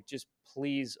and be like, just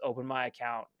please open my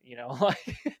account, oh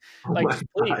like my just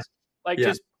god, please, like yeah,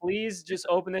 just please just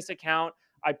open this account.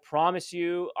 I promise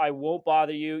you I won't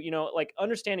bother you, like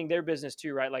understanding their business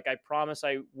too, right? Like I promise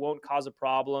I won't cause a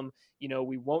problem.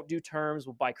 We won't do terms.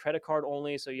 We'll buy credit card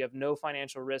only, so you have no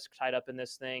financial risk tied up in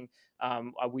this thing.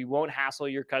 We won't hassle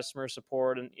your customer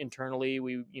support, and internally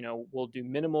we'll do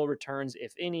minimal returns,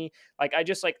 if any. Like I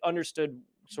just like understood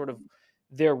sort of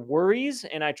their worries,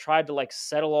 and I tried to like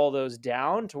settle all those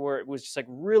down to where it was just like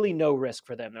really no risk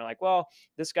for them. They're like, well,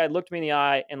 this guy looked me in the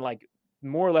eye and like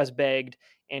more or less begged,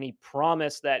 and he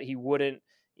promised that he wouldn't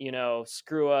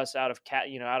screw us out of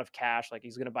cash. Like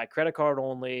he's going to buy credit card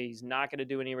only, he's not going to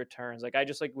do any returns. Like I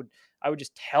would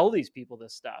just tell these people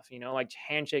this stuff, like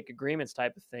handshake agreements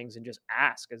type of things, and just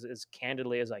ask as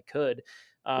candidly as I could.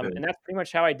 yeah, And that's pretty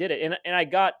much how I did it. And I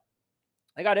got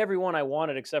everyone I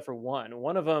wanted except for one.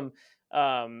 One of them,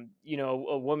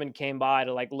 a woman came by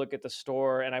to like look at the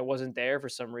store, and I wasn't there for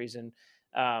some reason,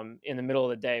 in the middle of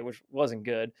the day, which wasn't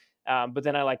good. But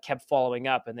then I like kept following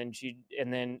up, and then she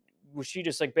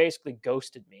just like basically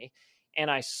ghosted me.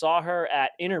 And I saw her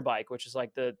at Interbike, which is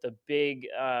like the big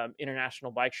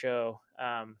international bike show.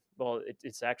 Well,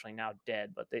 it's actually now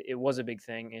dead, but it was a big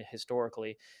thing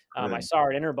historically. I right. saw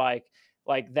her at Interbike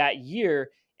like that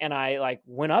year, And I like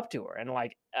went up to her and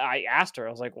like I asked her,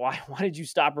 I was like, why did you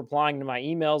stop replying to my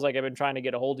emails? Like I've been trying to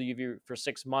get a hold of you for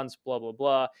 6 months, blah, blah,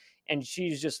 blah. And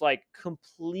she's just like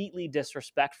completely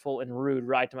disrespectful and rude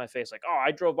right to my face. Like, oh,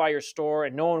 I drove by your store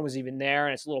and no one was even there.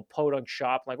 And it's a little podunk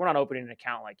shop. Like, we're not opening an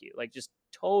account like you. Like, just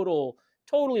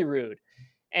totally rude.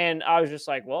 And I was just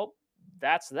like, well,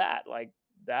 that's that. Like,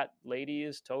 that lady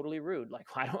is totally rude. Like,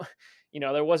 I don't,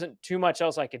 there wasn't too much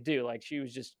else I could do. Like, she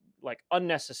was just like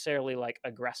unnecessarily like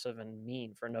aggressive and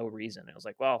mean for no reason. It was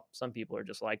like, well, some people are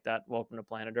just like that. Welcome to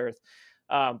planet Earth.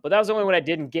 But that was the only one I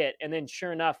didn't get. And then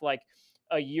sure enough, like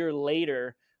a year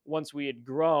later, once we had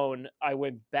grown, I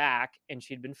went back and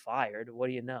she'd been fired. What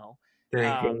do you know?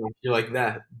 Thank Um, you. You're like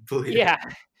that. Believe it. yeah.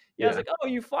 Yeah, I was Yeah. like, "Oh,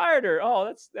 you fired her.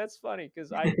 Oh, that's funny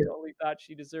because I totally thought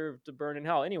she deserved to burn in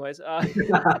hell." Anyways, uh,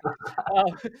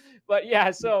 but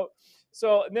yeah, so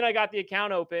then I got the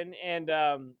account open and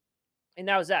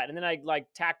that was that. And then I like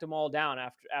tacked them all down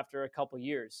after a couple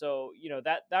years. So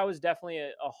that was definitely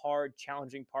a hard,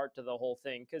 challenging part to the whole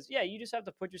thing because yeah, you just have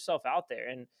to put yourself out there.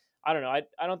 And I don't know,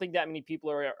 I don't think that many people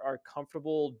are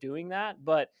comfortable doing that,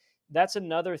 but that's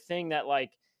another thing that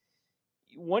like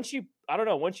once you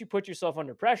put yourself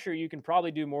under pressure, you can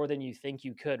probably do more than you think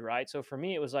you could, right? So for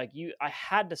me, it was like I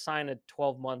had to sign a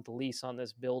 12-month lease on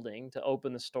this building to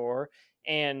open the store.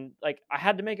 And like I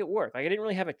had to make it work. Like I didn't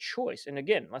really have a choice. And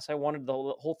again, unless I wanted the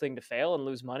whole thing to fail and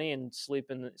lose money and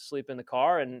sleep in the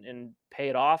car and pay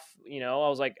it off, I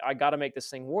was like, I gotta make this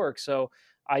thing work. So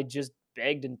I just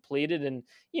begged and pleaded and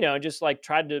just like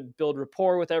tried to build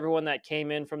rapport with everyone that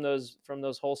came in from those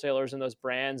wholesalers and those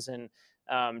brands and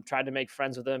tried to make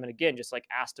friends with them and again just like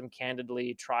asked them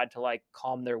candidly, tried to like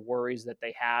calm their worries that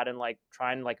they had and like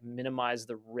try and like minimize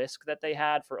the risk that they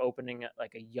had for opening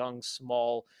like a young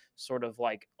small sort of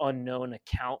like unknown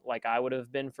account like I would have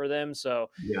been for them. So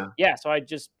Yeah. yeah, so I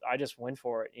just went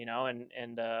for it,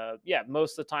 and yeah,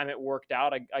 most of the time it worked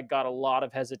out. I got a lot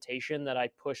of hesitation that I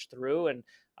pushed through and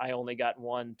I only got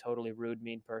one totally rude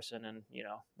mean person and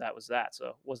that was that, so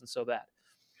it wasn't so bad.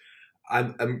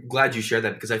 I'm glad you shared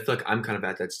that because I feel like I'm kind of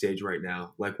at that stage right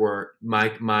now, like where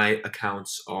my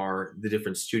accounts are the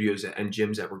different studios and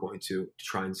gyms that we're going to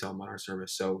try and sell them on our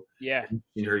service. So Yeah. to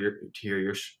hear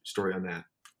your story on that.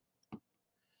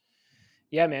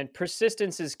 Yeah, man,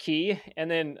 persistence is key.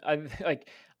 And then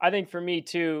I think for me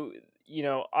too,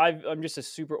 I'm just a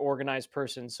super organized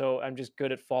person, so I'm just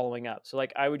good at following up. So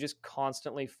like I would just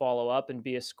constantly follow up and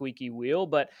be a squeaky wheel,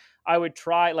 but I would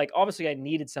try like obviously I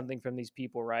needed something from these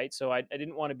people, right? So I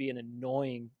didn't want to be an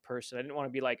annoying person. I didn't want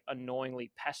to be like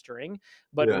annoyingly pestering,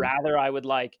 but Yeah. rather I would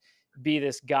like be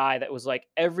this guy that was like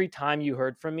every time you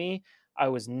heard from me, I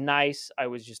was nice. I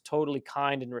was just totally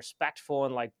kind and respectful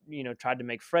and like, tried to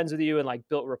make friends with you and like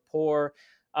built rapport.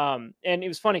 And it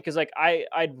was funny because like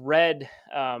I'd read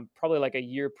probably like a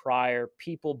year prior,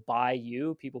 People Buy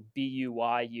You, People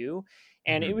BUYU.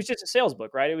 And it Mhm. was just a sales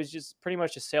book, right? It was just pretty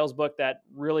much a sales book that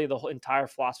really the whole entire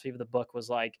philosophy of the book was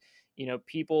like,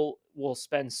 people will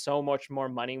spend so much more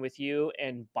money with you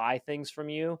and buy things from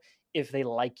you if they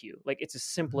like you. Like it's as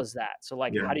simple as that. So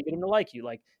like Yeah. how do you get them to like you?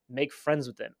 Like make friends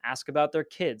with them, ask about their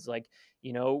kids, like,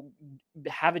 you know,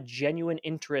 have a genuine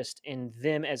interest in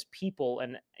them as people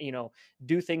and,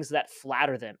 do things that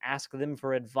flatter them, ask them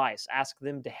for advice, ask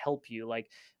them to help you,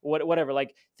 like whatever,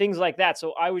 like things like that.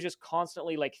 So I was just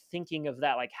constantly like thinking of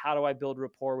that, like, how do I build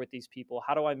rapport with these people?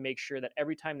 How do I make sure that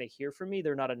every time they hear from me,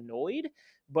 they're not annoyed,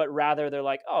 but rather they're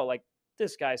like, oh, like,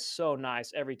 this guy's so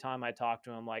nice. Every time I talk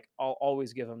to him, like I'll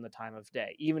always give him the time of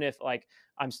day. Even if like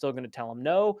I'm still going to tell him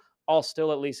no, I'll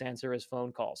still at least answer his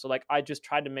phone call. So like I just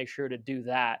tried to make sure to do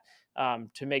that,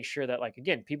 to make sure that like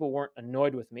again people weren't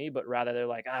annoyed with me, but rather they're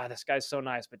like, this guy's so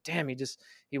nice, but damn,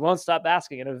 he won't stop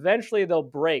asking, and eventually they'll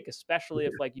break. Especially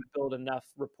if like you build enough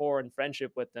rapport and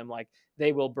friendship with them, like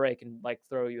they will break and like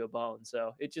throw you a bone.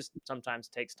 So it just sometimes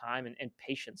takes time and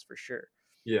patience for sure.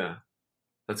 Yeah.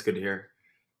 That's good to hear.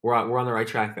 We're on the right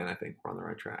track then. I think we're on the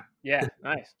right track. Yeah,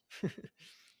 nice.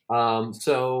 But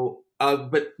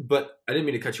I didn't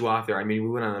mean to cut you off there. I mean, we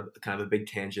went on a kind of a big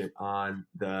tangent on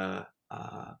the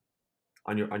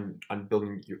on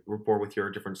building your rapport with your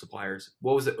different suppliers.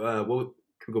 What was it? Can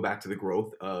we go back to the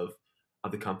growth of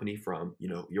the company from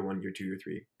year one, year two, year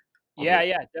three, all the way?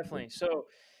 Yeah, definitely. So,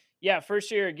 yeah, first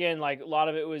year again, like a lot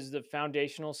of it was the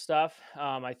foundational stuff.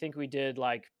 I think we did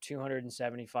like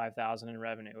 275,000 in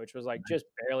revenue, which was like just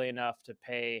barely enough to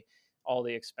pay all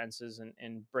the expenses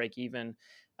and break even.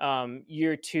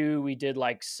 Year two, we did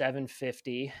like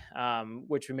 750,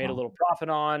 which we made a Wow. little profit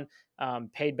on.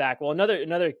 Paid back. Well,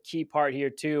 another key part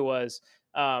here too was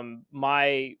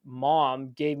my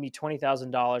mom gave me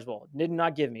 $20,000. Well, did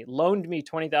not give me, loaned me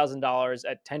 $20,000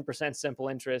 at 10% simple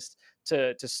interest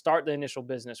to start the initial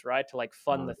business, right? To like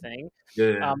fund Uh, the thing.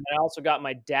 yeah, I also got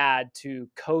my dad to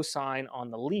co-sign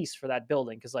on the lease for that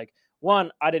building because, like,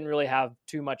 one, I didn't really have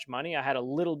too much money. I had a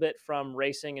little bit from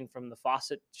racing and from the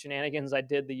faucet shenanigans I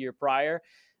did the year prior.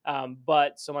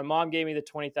 But so my mom gave me the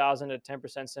 20,000 at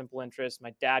 10% simple interest.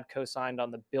 My dad co-signed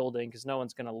on the building because no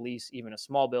one's going to lease even a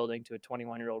small building to a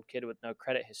 21-year-old kid with no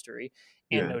credit history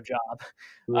and yeah, no job.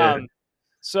 yeah, Um,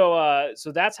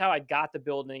 so that's how I got the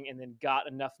building and then got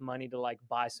enough money to like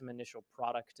buy some initial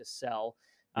product to sell.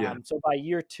 yeah, So by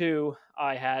year two,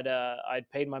 I'd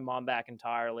paid my mom back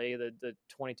entirely, the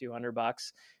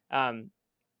 $2,200. Um,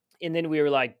 and then we were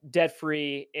like debt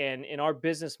free, and in our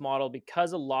business model,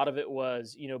 because a lot of it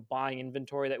was, buying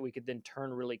inventory that we could then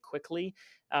turn really quickly.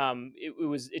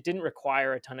 It didn't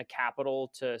require a ton of capital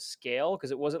to scale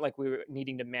because it wasn't like we were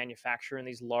needing to manufacture in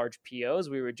these large POs.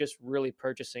 We were just really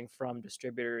purchasing from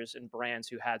distributors and brands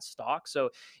who had stock. So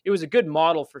it was a good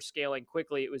model for scaling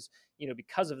quickly. It was,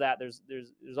 because of that,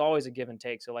 there's always a give and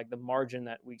take. So like the margin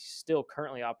that we still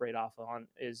currently operate off on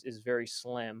is very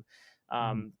slim.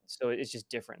 mhm, So it's just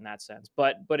different in that sense.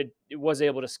 But it was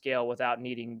able to scale without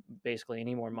needing basically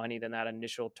any more money than that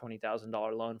initial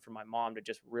 $20,000 loan from my mom to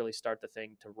just really start the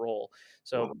thing to roll.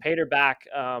 So wow, paid her back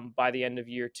by the end of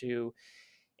year two,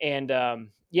 and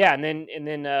yeah, and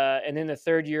then the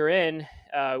third year in,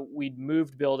 we'd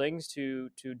moved buildings to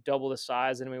double the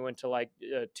size, and we went to like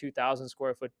a 2,000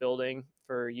 square foot building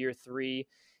for year three,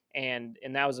 and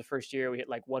that was the first year we hit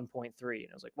like 1.3,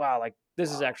 and I was like, wow, like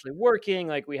this is wow, actually working.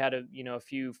 Like we had a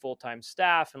few full time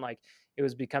staff, and like it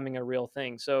was becoming a real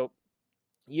thing. So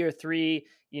year three,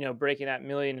 breaking that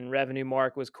million in revenue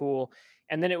mark was cool.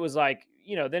 And then it was like,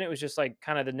 then it was just like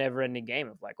kind of the never ending game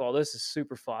of like, well, this is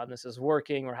super fun. This is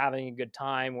working. We're having a good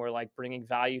time. We're like bringing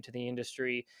value to the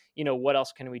industry. What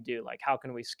else can we do? Like, how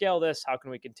can we scale this? How can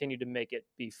we continue to make it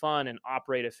be fun and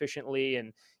operate efficiently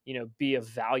and, be of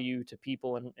value to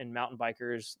people and mountain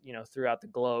bikers, throughout the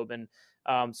globe. And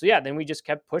so, yeah, then we just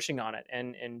kept pushing on it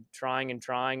and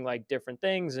trying like different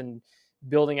things and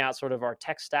building out sort of our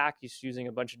tech stack, just using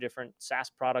a bunch of different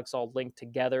SaaS products all linked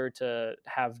together to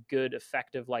have good,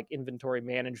 effective like inventory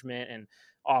management and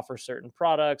offer certain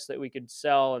products that we could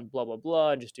sell and blah blah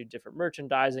blah, and just do different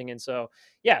merchandising. And so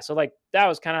yeah, so like that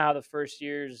was kind of how the first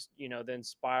years, then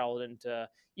spiraled into,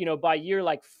 by year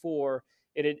like four,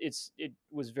 it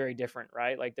was very different,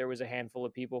 right? Like there was a handful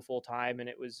of people full time, and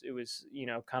it was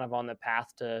kind of on the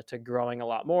path to growing a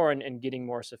lot more and getting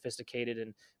more sophisticated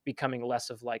and becoming less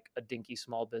of like a dinky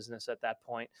small business at that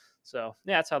point. So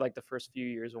yeah, that's how like the first few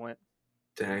years went.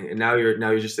 dang. And now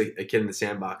you're just a kid in the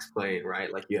sandbox playing,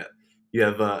 right? Like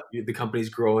the company's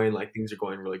growing, like things are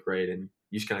going really great, and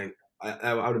you just kind of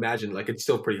I would imagine like it's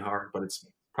still pretty hard, but it's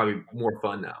probably more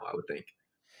fun now, I would think.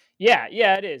 Yeah,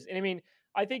 yeah, it is. And I mean,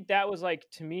 I think that was like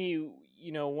to me,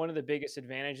 one of the biggest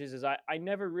advantages is I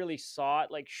never really saw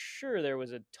it. Like, sure, there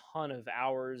was a ton of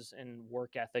hours and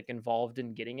work ethic involved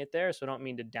in getting it there. So I don't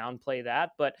mean to downplay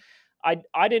that, but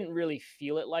I didn't really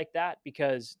feel it like that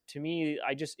because to me,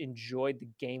 I just enjoyed the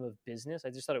game of business. I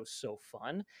just thought it was so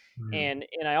fun. Mhm. And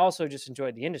I also just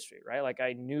enjoyed the industry, right? Like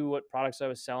I knew what products I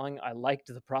was selling. I liked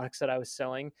the products that I was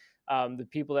selling. The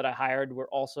people that I hired were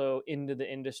also into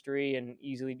the industry and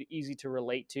easy to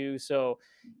relate to. So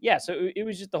yeah, so it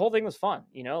was just the whole thing was fun,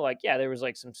 like yeah, there was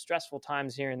like some stressful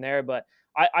times here and there, but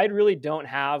I really don't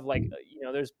have like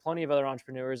there's plenty of other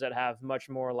entrepreneurs that have much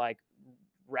more like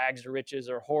rags to riches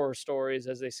or horror stories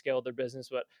as they scaled their business,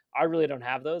 but I really don't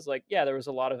have those. Like yeah, there was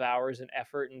a lot of hours and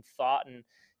effort and thought and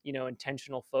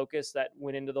intentional focus that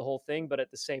went into the whole thing, but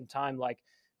at the same time, like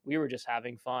we were just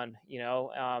having fun,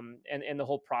 and the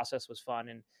whole process was fun.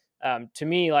 And to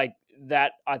me, like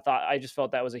that, I just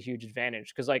felt that was a huge advantage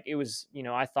because like it was,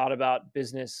 I thought about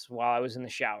business while I was in the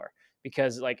shower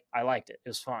because like I liked it. It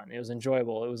was fun. It was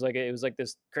enjoyable. It was like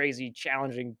this crazy,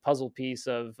 challenging puzzle piece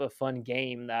of a fun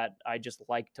game that I just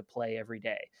like to play every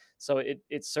day. So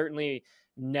it certainly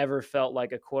never felt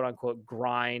like a quote unquote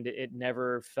grind. It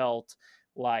never felt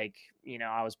like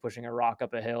I was pushing a rock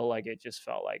up a hill. Like it just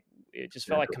felt like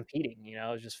Yeah, competing.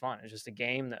 It was just fun. It was just a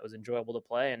game that was enjoyable to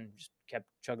play and just kept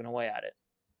chugging away at it.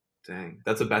 dang.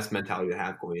 That's the best mentality to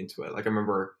have going into it. Like I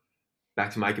remember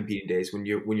back to my competing days when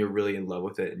you're really in love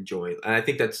with it, enjoy it. And I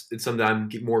think it's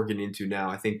something more getting into now.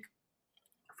 I think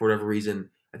for whatever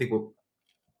reason, I think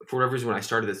for whatever reason when I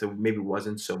started this, it maybe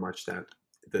wasn't so much that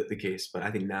the case, but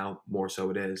I think now more so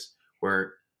it is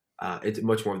where it's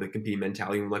much more of the competing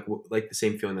mentality, and like the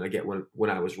same feeling that I get when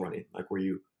I was running, like where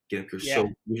you get up, Yeah.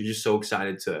 you're just so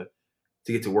excited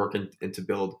to get to work and to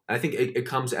build. And I think it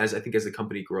comes as I think as the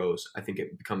company grows, I think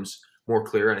it becomes more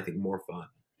clear and I think more fun.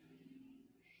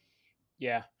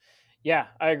 Yeah. Yeah,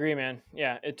 I agree, man.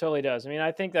 Yeah, it totally does. I mean,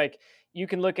 I think like you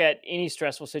can look at any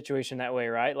stressful situation that way,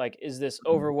 right? Like, is this Mhm.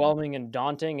 overwhelming and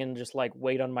daunting and just like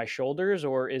weight on my shoulders,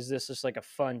 or is this just like a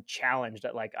fun challenge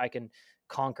that like I can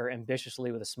conquer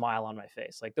ambitiously with a smile on my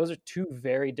face? Like, those are two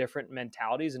very different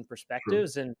mentalities and True.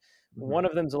 perspectives, and Mhm. one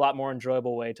of them's a lot more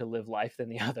enjoyable way to live life than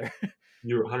the other.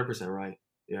 You're 100% right.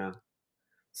 Yeah.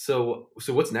 So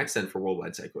what's next then for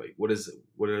Worldwide Cycling? What's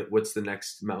the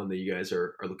next mountain that you guys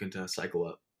are looking to cycle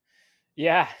up?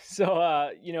 Yeah.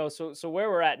 So, so where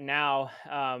we're at now,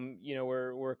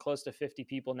 we're close to 50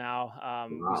 people now.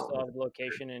 We Wow. still have a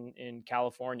location in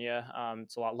California.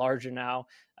 It's a lot larger now.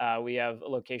 We have a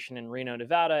location in Reno,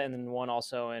 Nevada, and then one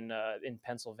also in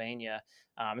Pennsylvania.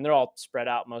 And they're all spread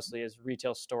out mostly as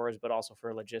retail stores, but also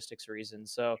for logistics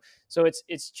reasons. So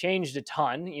it's changed a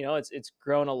ton. It's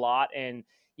grown a lot, and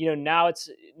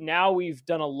now we've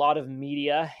done a lot of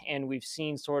media, and we've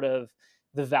seen sort of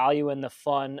the value and the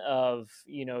fun of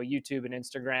YouTube and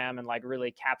Instagram, and like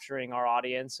really capturing our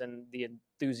audience and the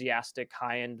enthusiastic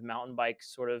high end mountain bike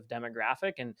sort of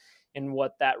demographic, and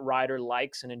what that rider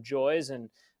likes and enjoys. And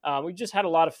we just had a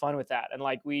lot of fun with that, and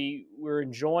like we're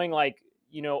enjoying like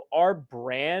our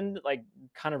brand like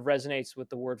kind of resonates with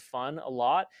the word fun a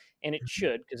lot, and it Mhm.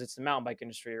 should, because it's the mountain bike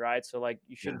industry, right? So like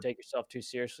you Yeah. shouldn't take yourself too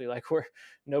seriously. Like we're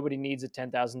nobody needs a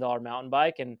 $10,000 mountain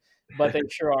bike, and but they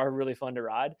sure are really fun to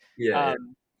ride. Yeah, yeah.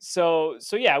 So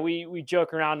yeah, we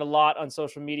joke around a lot on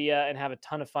social media and have a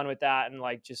ton of fun with that. And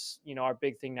like just our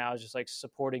big thing now is just like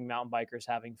supporting mountain bikers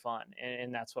having fun,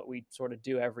 and that's what we sort of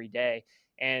do every day.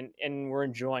 And we're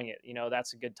enjoying it.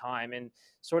 That's a good time. And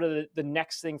sort of the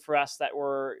next thing for us that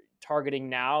we're targeting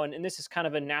now, and this is kind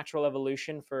of a natural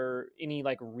evolution for any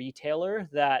like retailer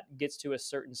that gets to a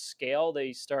certain scale,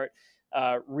 they start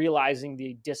realizing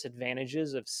the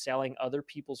disadvantages of selling other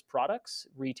people's products,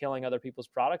 retailing other people's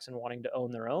products, and wanting to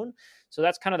own their own. So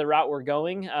that's kind of the route we're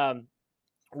going.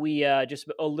 We just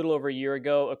a little over a year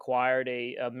ago acquired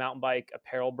a mountain bike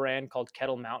apparel brand called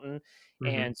Kettle Mountain,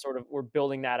 Mhm. and sort of we're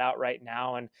building that out right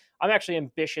now. And I'm actually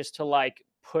ambitious to like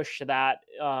push that,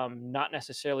 not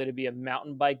necessarily to be a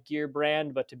mountain bike gear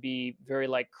brand, but to be very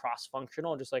like cross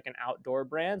functional, just like an outdoor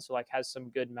brand. So like has some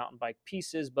good mountain bike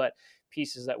pieces, but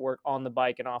pieces that work on the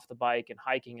bike and off the bike, and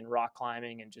hiking and rock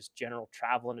climbing and just general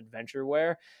travel and adventure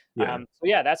wear. Yeah. So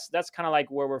yeah, that's kind of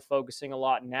like where we're focusing a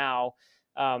lot now,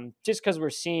 just because we're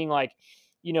seeing like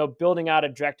building out a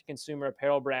direct to consumer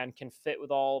apparel brand can fit with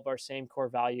all of our same core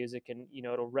values. It can,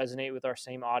 it'll resonate with our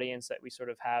same audience that we sort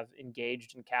of have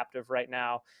engaged and captive right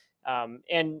now.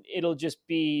 And it'll just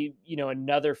be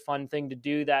another fun thing to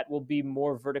do that will be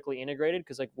more vertically integrated,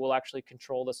 because like we'll actually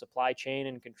control the supply chain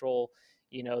and control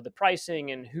the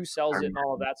pricing and who sells it and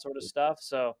all of that sort of stuff.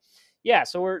 So yeah,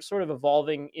 so we're sort of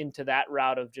evolving into that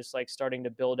route of just like starting to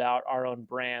build out our own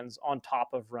brands on top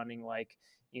of running like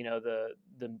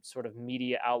the sort of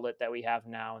media outlet that we have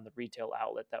now and the retail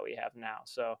outlet that we have now.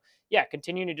 So yeah,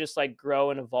 continuing to just like grow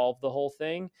and evolve the whole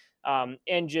thing,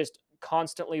 and just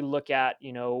constantly look at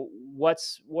what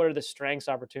are the strengths,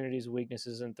 opportunities,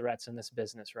 weaknesses, and threats in this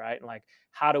business, right? And like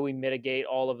how do we mitigate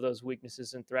all of those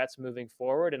weaknesses and threats moving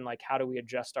forward, and like how do we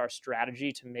adjust our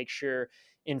strategy to make sure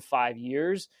in 5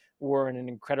 years we're in an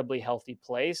incredibly healthy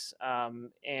place,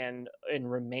 and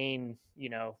remain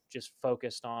just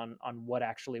focused on what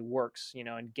actually works,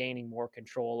 and gaining more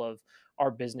control of our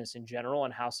business in general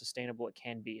and how sustainable it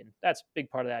can be. And that's a big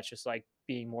part of that's just like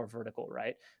being more vertical,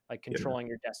 right? Like Yeah. controlling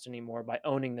your destiny more by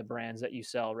owning the brands that you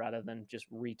sell rather than just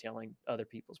retailing other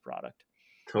people's product.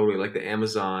 Totally, like the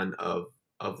Amazon of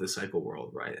the cycle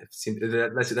world, right? That's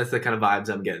the kind of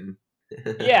vibes I'm getting.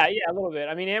 Yeah, yeah, a little bit.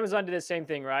 I mean, Amazon did the same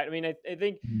thing, right? I mean, I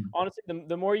think Mhm. honestly,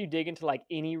 the more you dig into like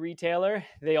any retailer,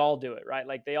 they all do it, right?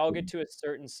 Like they all get to a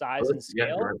certain Oh, size and yeah,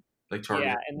 you're scale. right. Like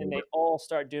Yeah, Target, and then Walmart. they all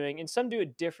start doing, and some do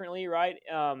it differently, right?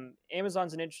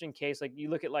 Amazon's an interesting case. Like you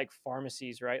look at like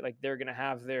pharmacies, right? Like they're gonna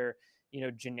have their,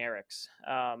 generics,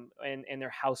 and their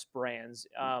house brands.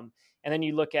 And then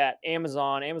you look at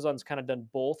Amazon. Amazon's kind of done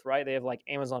both, right? They have like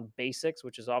Amazon Basics,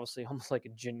 which is obviously almost like a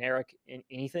generic in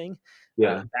anything,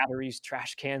 Yeah, batteries,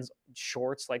 trash cans,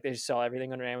 shorts. Like they just sell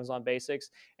everything under Amazon Basics.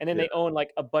 And then yeah, they own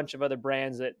like a bunch of other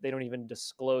brands that they don't even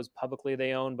disclose publicly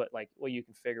they own, but like, well, you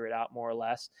can figure it out more or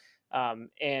less.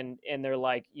 And they're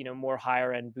like more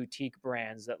higher end boutique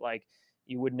brands that like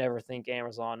you would never think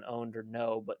Amazon owned or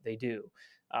know, but they do.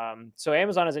 So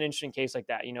Amazon is an interesting case like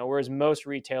that. Whereas most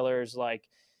retailers like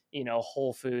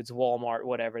Whole Foods, Walmart,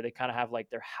 whatever. They kind of have like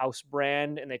their house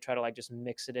brand and they try to like just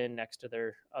mix it in next to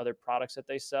their other products that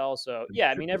they sell. So, yeah,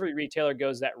 I mean, Sure. every retailer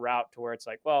goes that route to where it's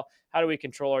like, well, how do we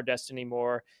control our destiny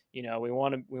more? We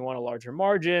want a larger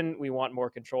margin, we want more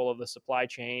control of the supply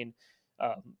chain.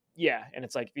 Yeah, and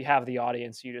it's like if you have the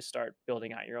audience, you just start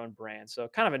building out your own brand. So,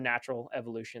 kind of a natural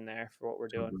evolution there for what we're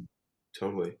doing. Totally.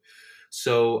 Totally.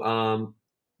 So,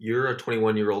 you're a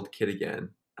 21-year-old kid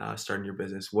again, starting your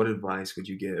business. What advice would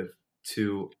you give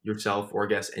to yourself, or I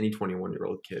guess any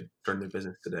 21-year-old kid starting their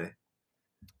business today?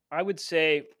 I would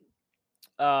say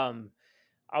um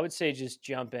just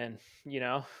jump in,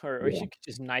 or you Yeah. could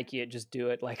just Nike it, just do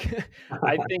it. Like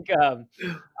I think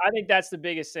I think that's the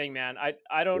biggest thing, man. I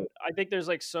think there's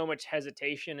like so much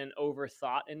hesitation and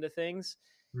overthought into things.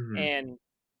 Mhm.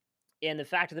 And the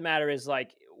fact of the matter is,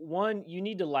 like, one, you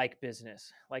need to like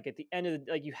business. Like at the end of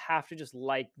the, like, you have to just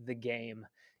like the game,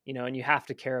 and you have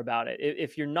to care about it.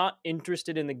 If you're not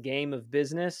interested in the game of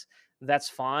business, that's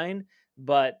fine,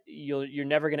 but you're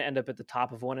never going to end up at the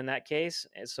top of one in that case.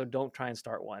 And so don't try and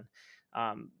start one.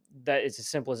 That it's as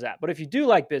simple as that. But if you do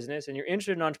like business and you're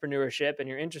interested in entrepreneurship and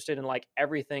you're interested in like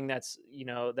everything that's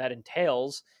that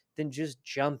entails, then just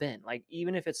jump in. Like,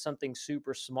 even if it's something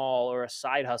super small or a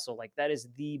side hustle, like that is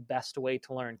the best way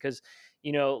to learn. Cause,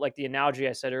 like the analogy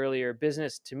I said earlier,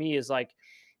 business to me is like,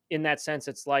 in that sense,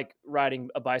 it's like riding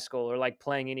a bicycle or like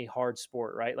playing any hard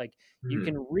sport, right? Like you Mhm.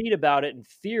 can read about it and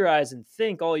theorize and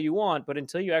think all you want, but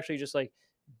until you actually just like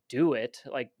do it,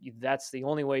 like that's the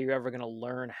only way you're ever going to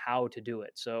learn how to do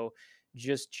it. So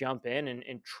just jump in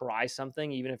and try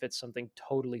something, even if it's something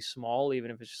totally small,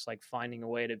 even if it's just like finding a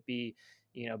way to be,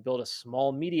 build a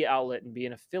small media outlet and be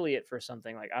an affiliate for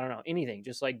something. Like, I don't know, anything,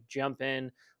 just like jump in,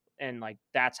 and like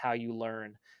that's how you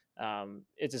learn.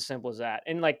 It's as simple as that.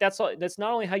 And like that's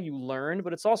not only how you learn,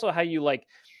 but it's also how you like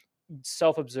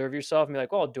self-observe yourself and be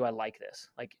like, well, do I like this?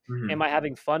 Like, am Mhm. I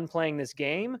having fun playing this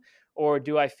game, or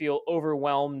do I feel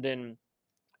overwhelmed and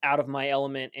out of my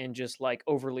element and just like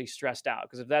overly stressed out?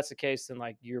 Because if that's the case, then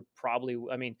like you're probably,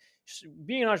 I mean,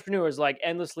 being an entrepreneur is like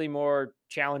endlessly more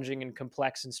challenging and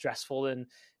complex and stressful than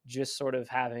just sort of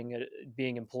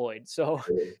being employed. So,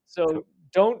 Totally. so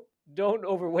don't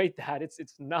overweight that. It's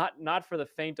not for the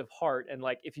faint of heart. And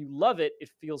like if you love it, it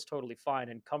feels totally fine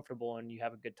and comfortable, and you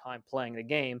have a good time playing the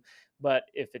game. But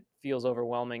if it feels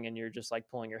overwhelming and you're just like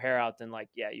pulling your hair out, then like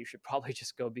yeah, you should probably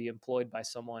just go be employed by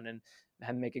someone and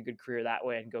make a good career that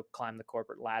way and go climb the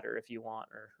corporate ladder if you want,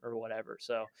 or whatever.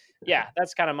 So yeah,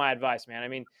 that's kind of my advice, man. I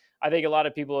mean, I think a lot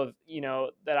of people have,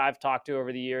 that I've talked to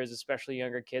over the years, especially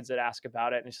younger kids that ask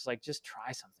about it, and it's just like, just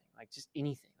try something, like just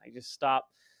anything, like just stop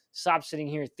sitting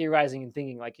here theorizing and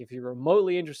thinking. Like if you're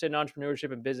remotely interested in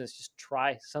entrepreneurship and business, just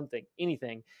try something,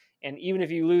 anything. And even if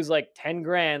you lose like 10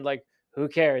 grand, like who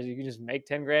cares? You can just make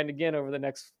 10 grand again over the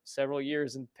next several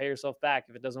years and pay yourself back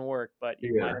if it doesn't work. But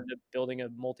you might Yeah. end up building a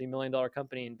multi-million dollar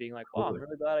company and being like, wow, I'm Totally.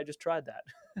 really glad I just tried that.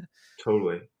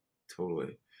 Totally.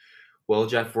 Totally. Well,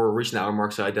 Jeff, we're reaching the hour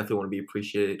mark, so I definitely want to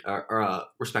be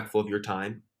respectful of your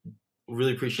time.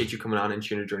 Really appreciate you coming on and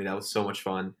sharing your journey. That was so much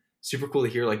fun. Super cool to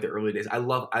hear like the early days. I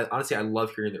love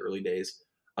hearing the early days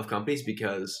of companies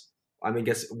because I mean,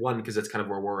 guess one, because that's kind of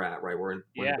where we're at, right? We're in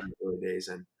Yeah. the very early days,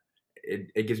 and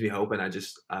it gives me hope, and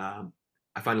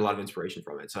I find a lot of inspiration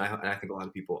from it. So and I think a lot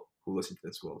of people who listen to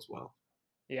this will as well.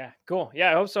 Yeah, cool.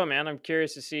 Yeah, I hope so, man. I'm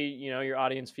curious to see, your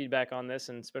audience feedback on this,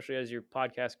 and especially as your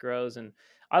podcast grows. And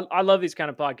I love these kind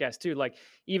of podcasts too. Like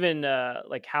even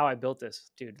like how I built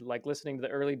this, dude. Like listening to the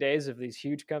early days of these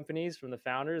huge companies from the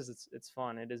founders. It's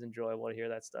fun. It is enjoyable to hear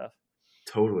that stuff.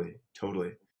 Totally,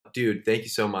 totally, dude. Thank you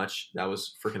so much. That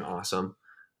was freaking awesome.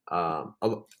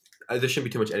 There shouldn't be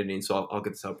too much editing, so I'll get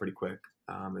this out pretty quick.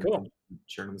 And Cool.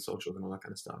 sharing on the socials and all that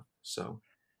kind of stuff. So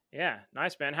Yeah,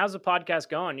 nice, man. How's the podcast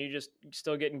going? You just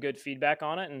still getting good feedback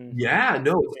on it, and yeah,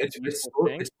 no, think it's a useful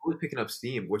thing? it's slowly picking up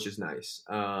steam, which is nice.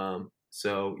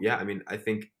 So yeah, I mean, I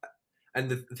think, and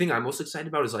the thing I'm most excited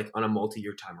about is like on a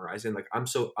multi-year time horizon. Like I'm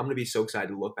gonna be so excited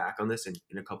to look back on this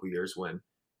in a couple of years when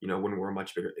when we're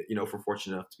much bigger. If we're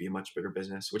fortunate enough to be a much bigger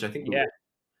business, which I think we Yeah,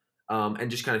 will.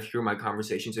 And just kind of hear my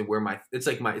conversations and where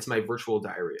it's my virtual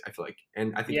diary. I feel like,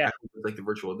 and I yeah. think it's like the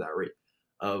virtual diary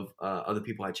of other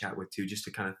people I chat with too, just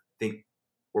to kind of think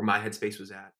where my headspace was at.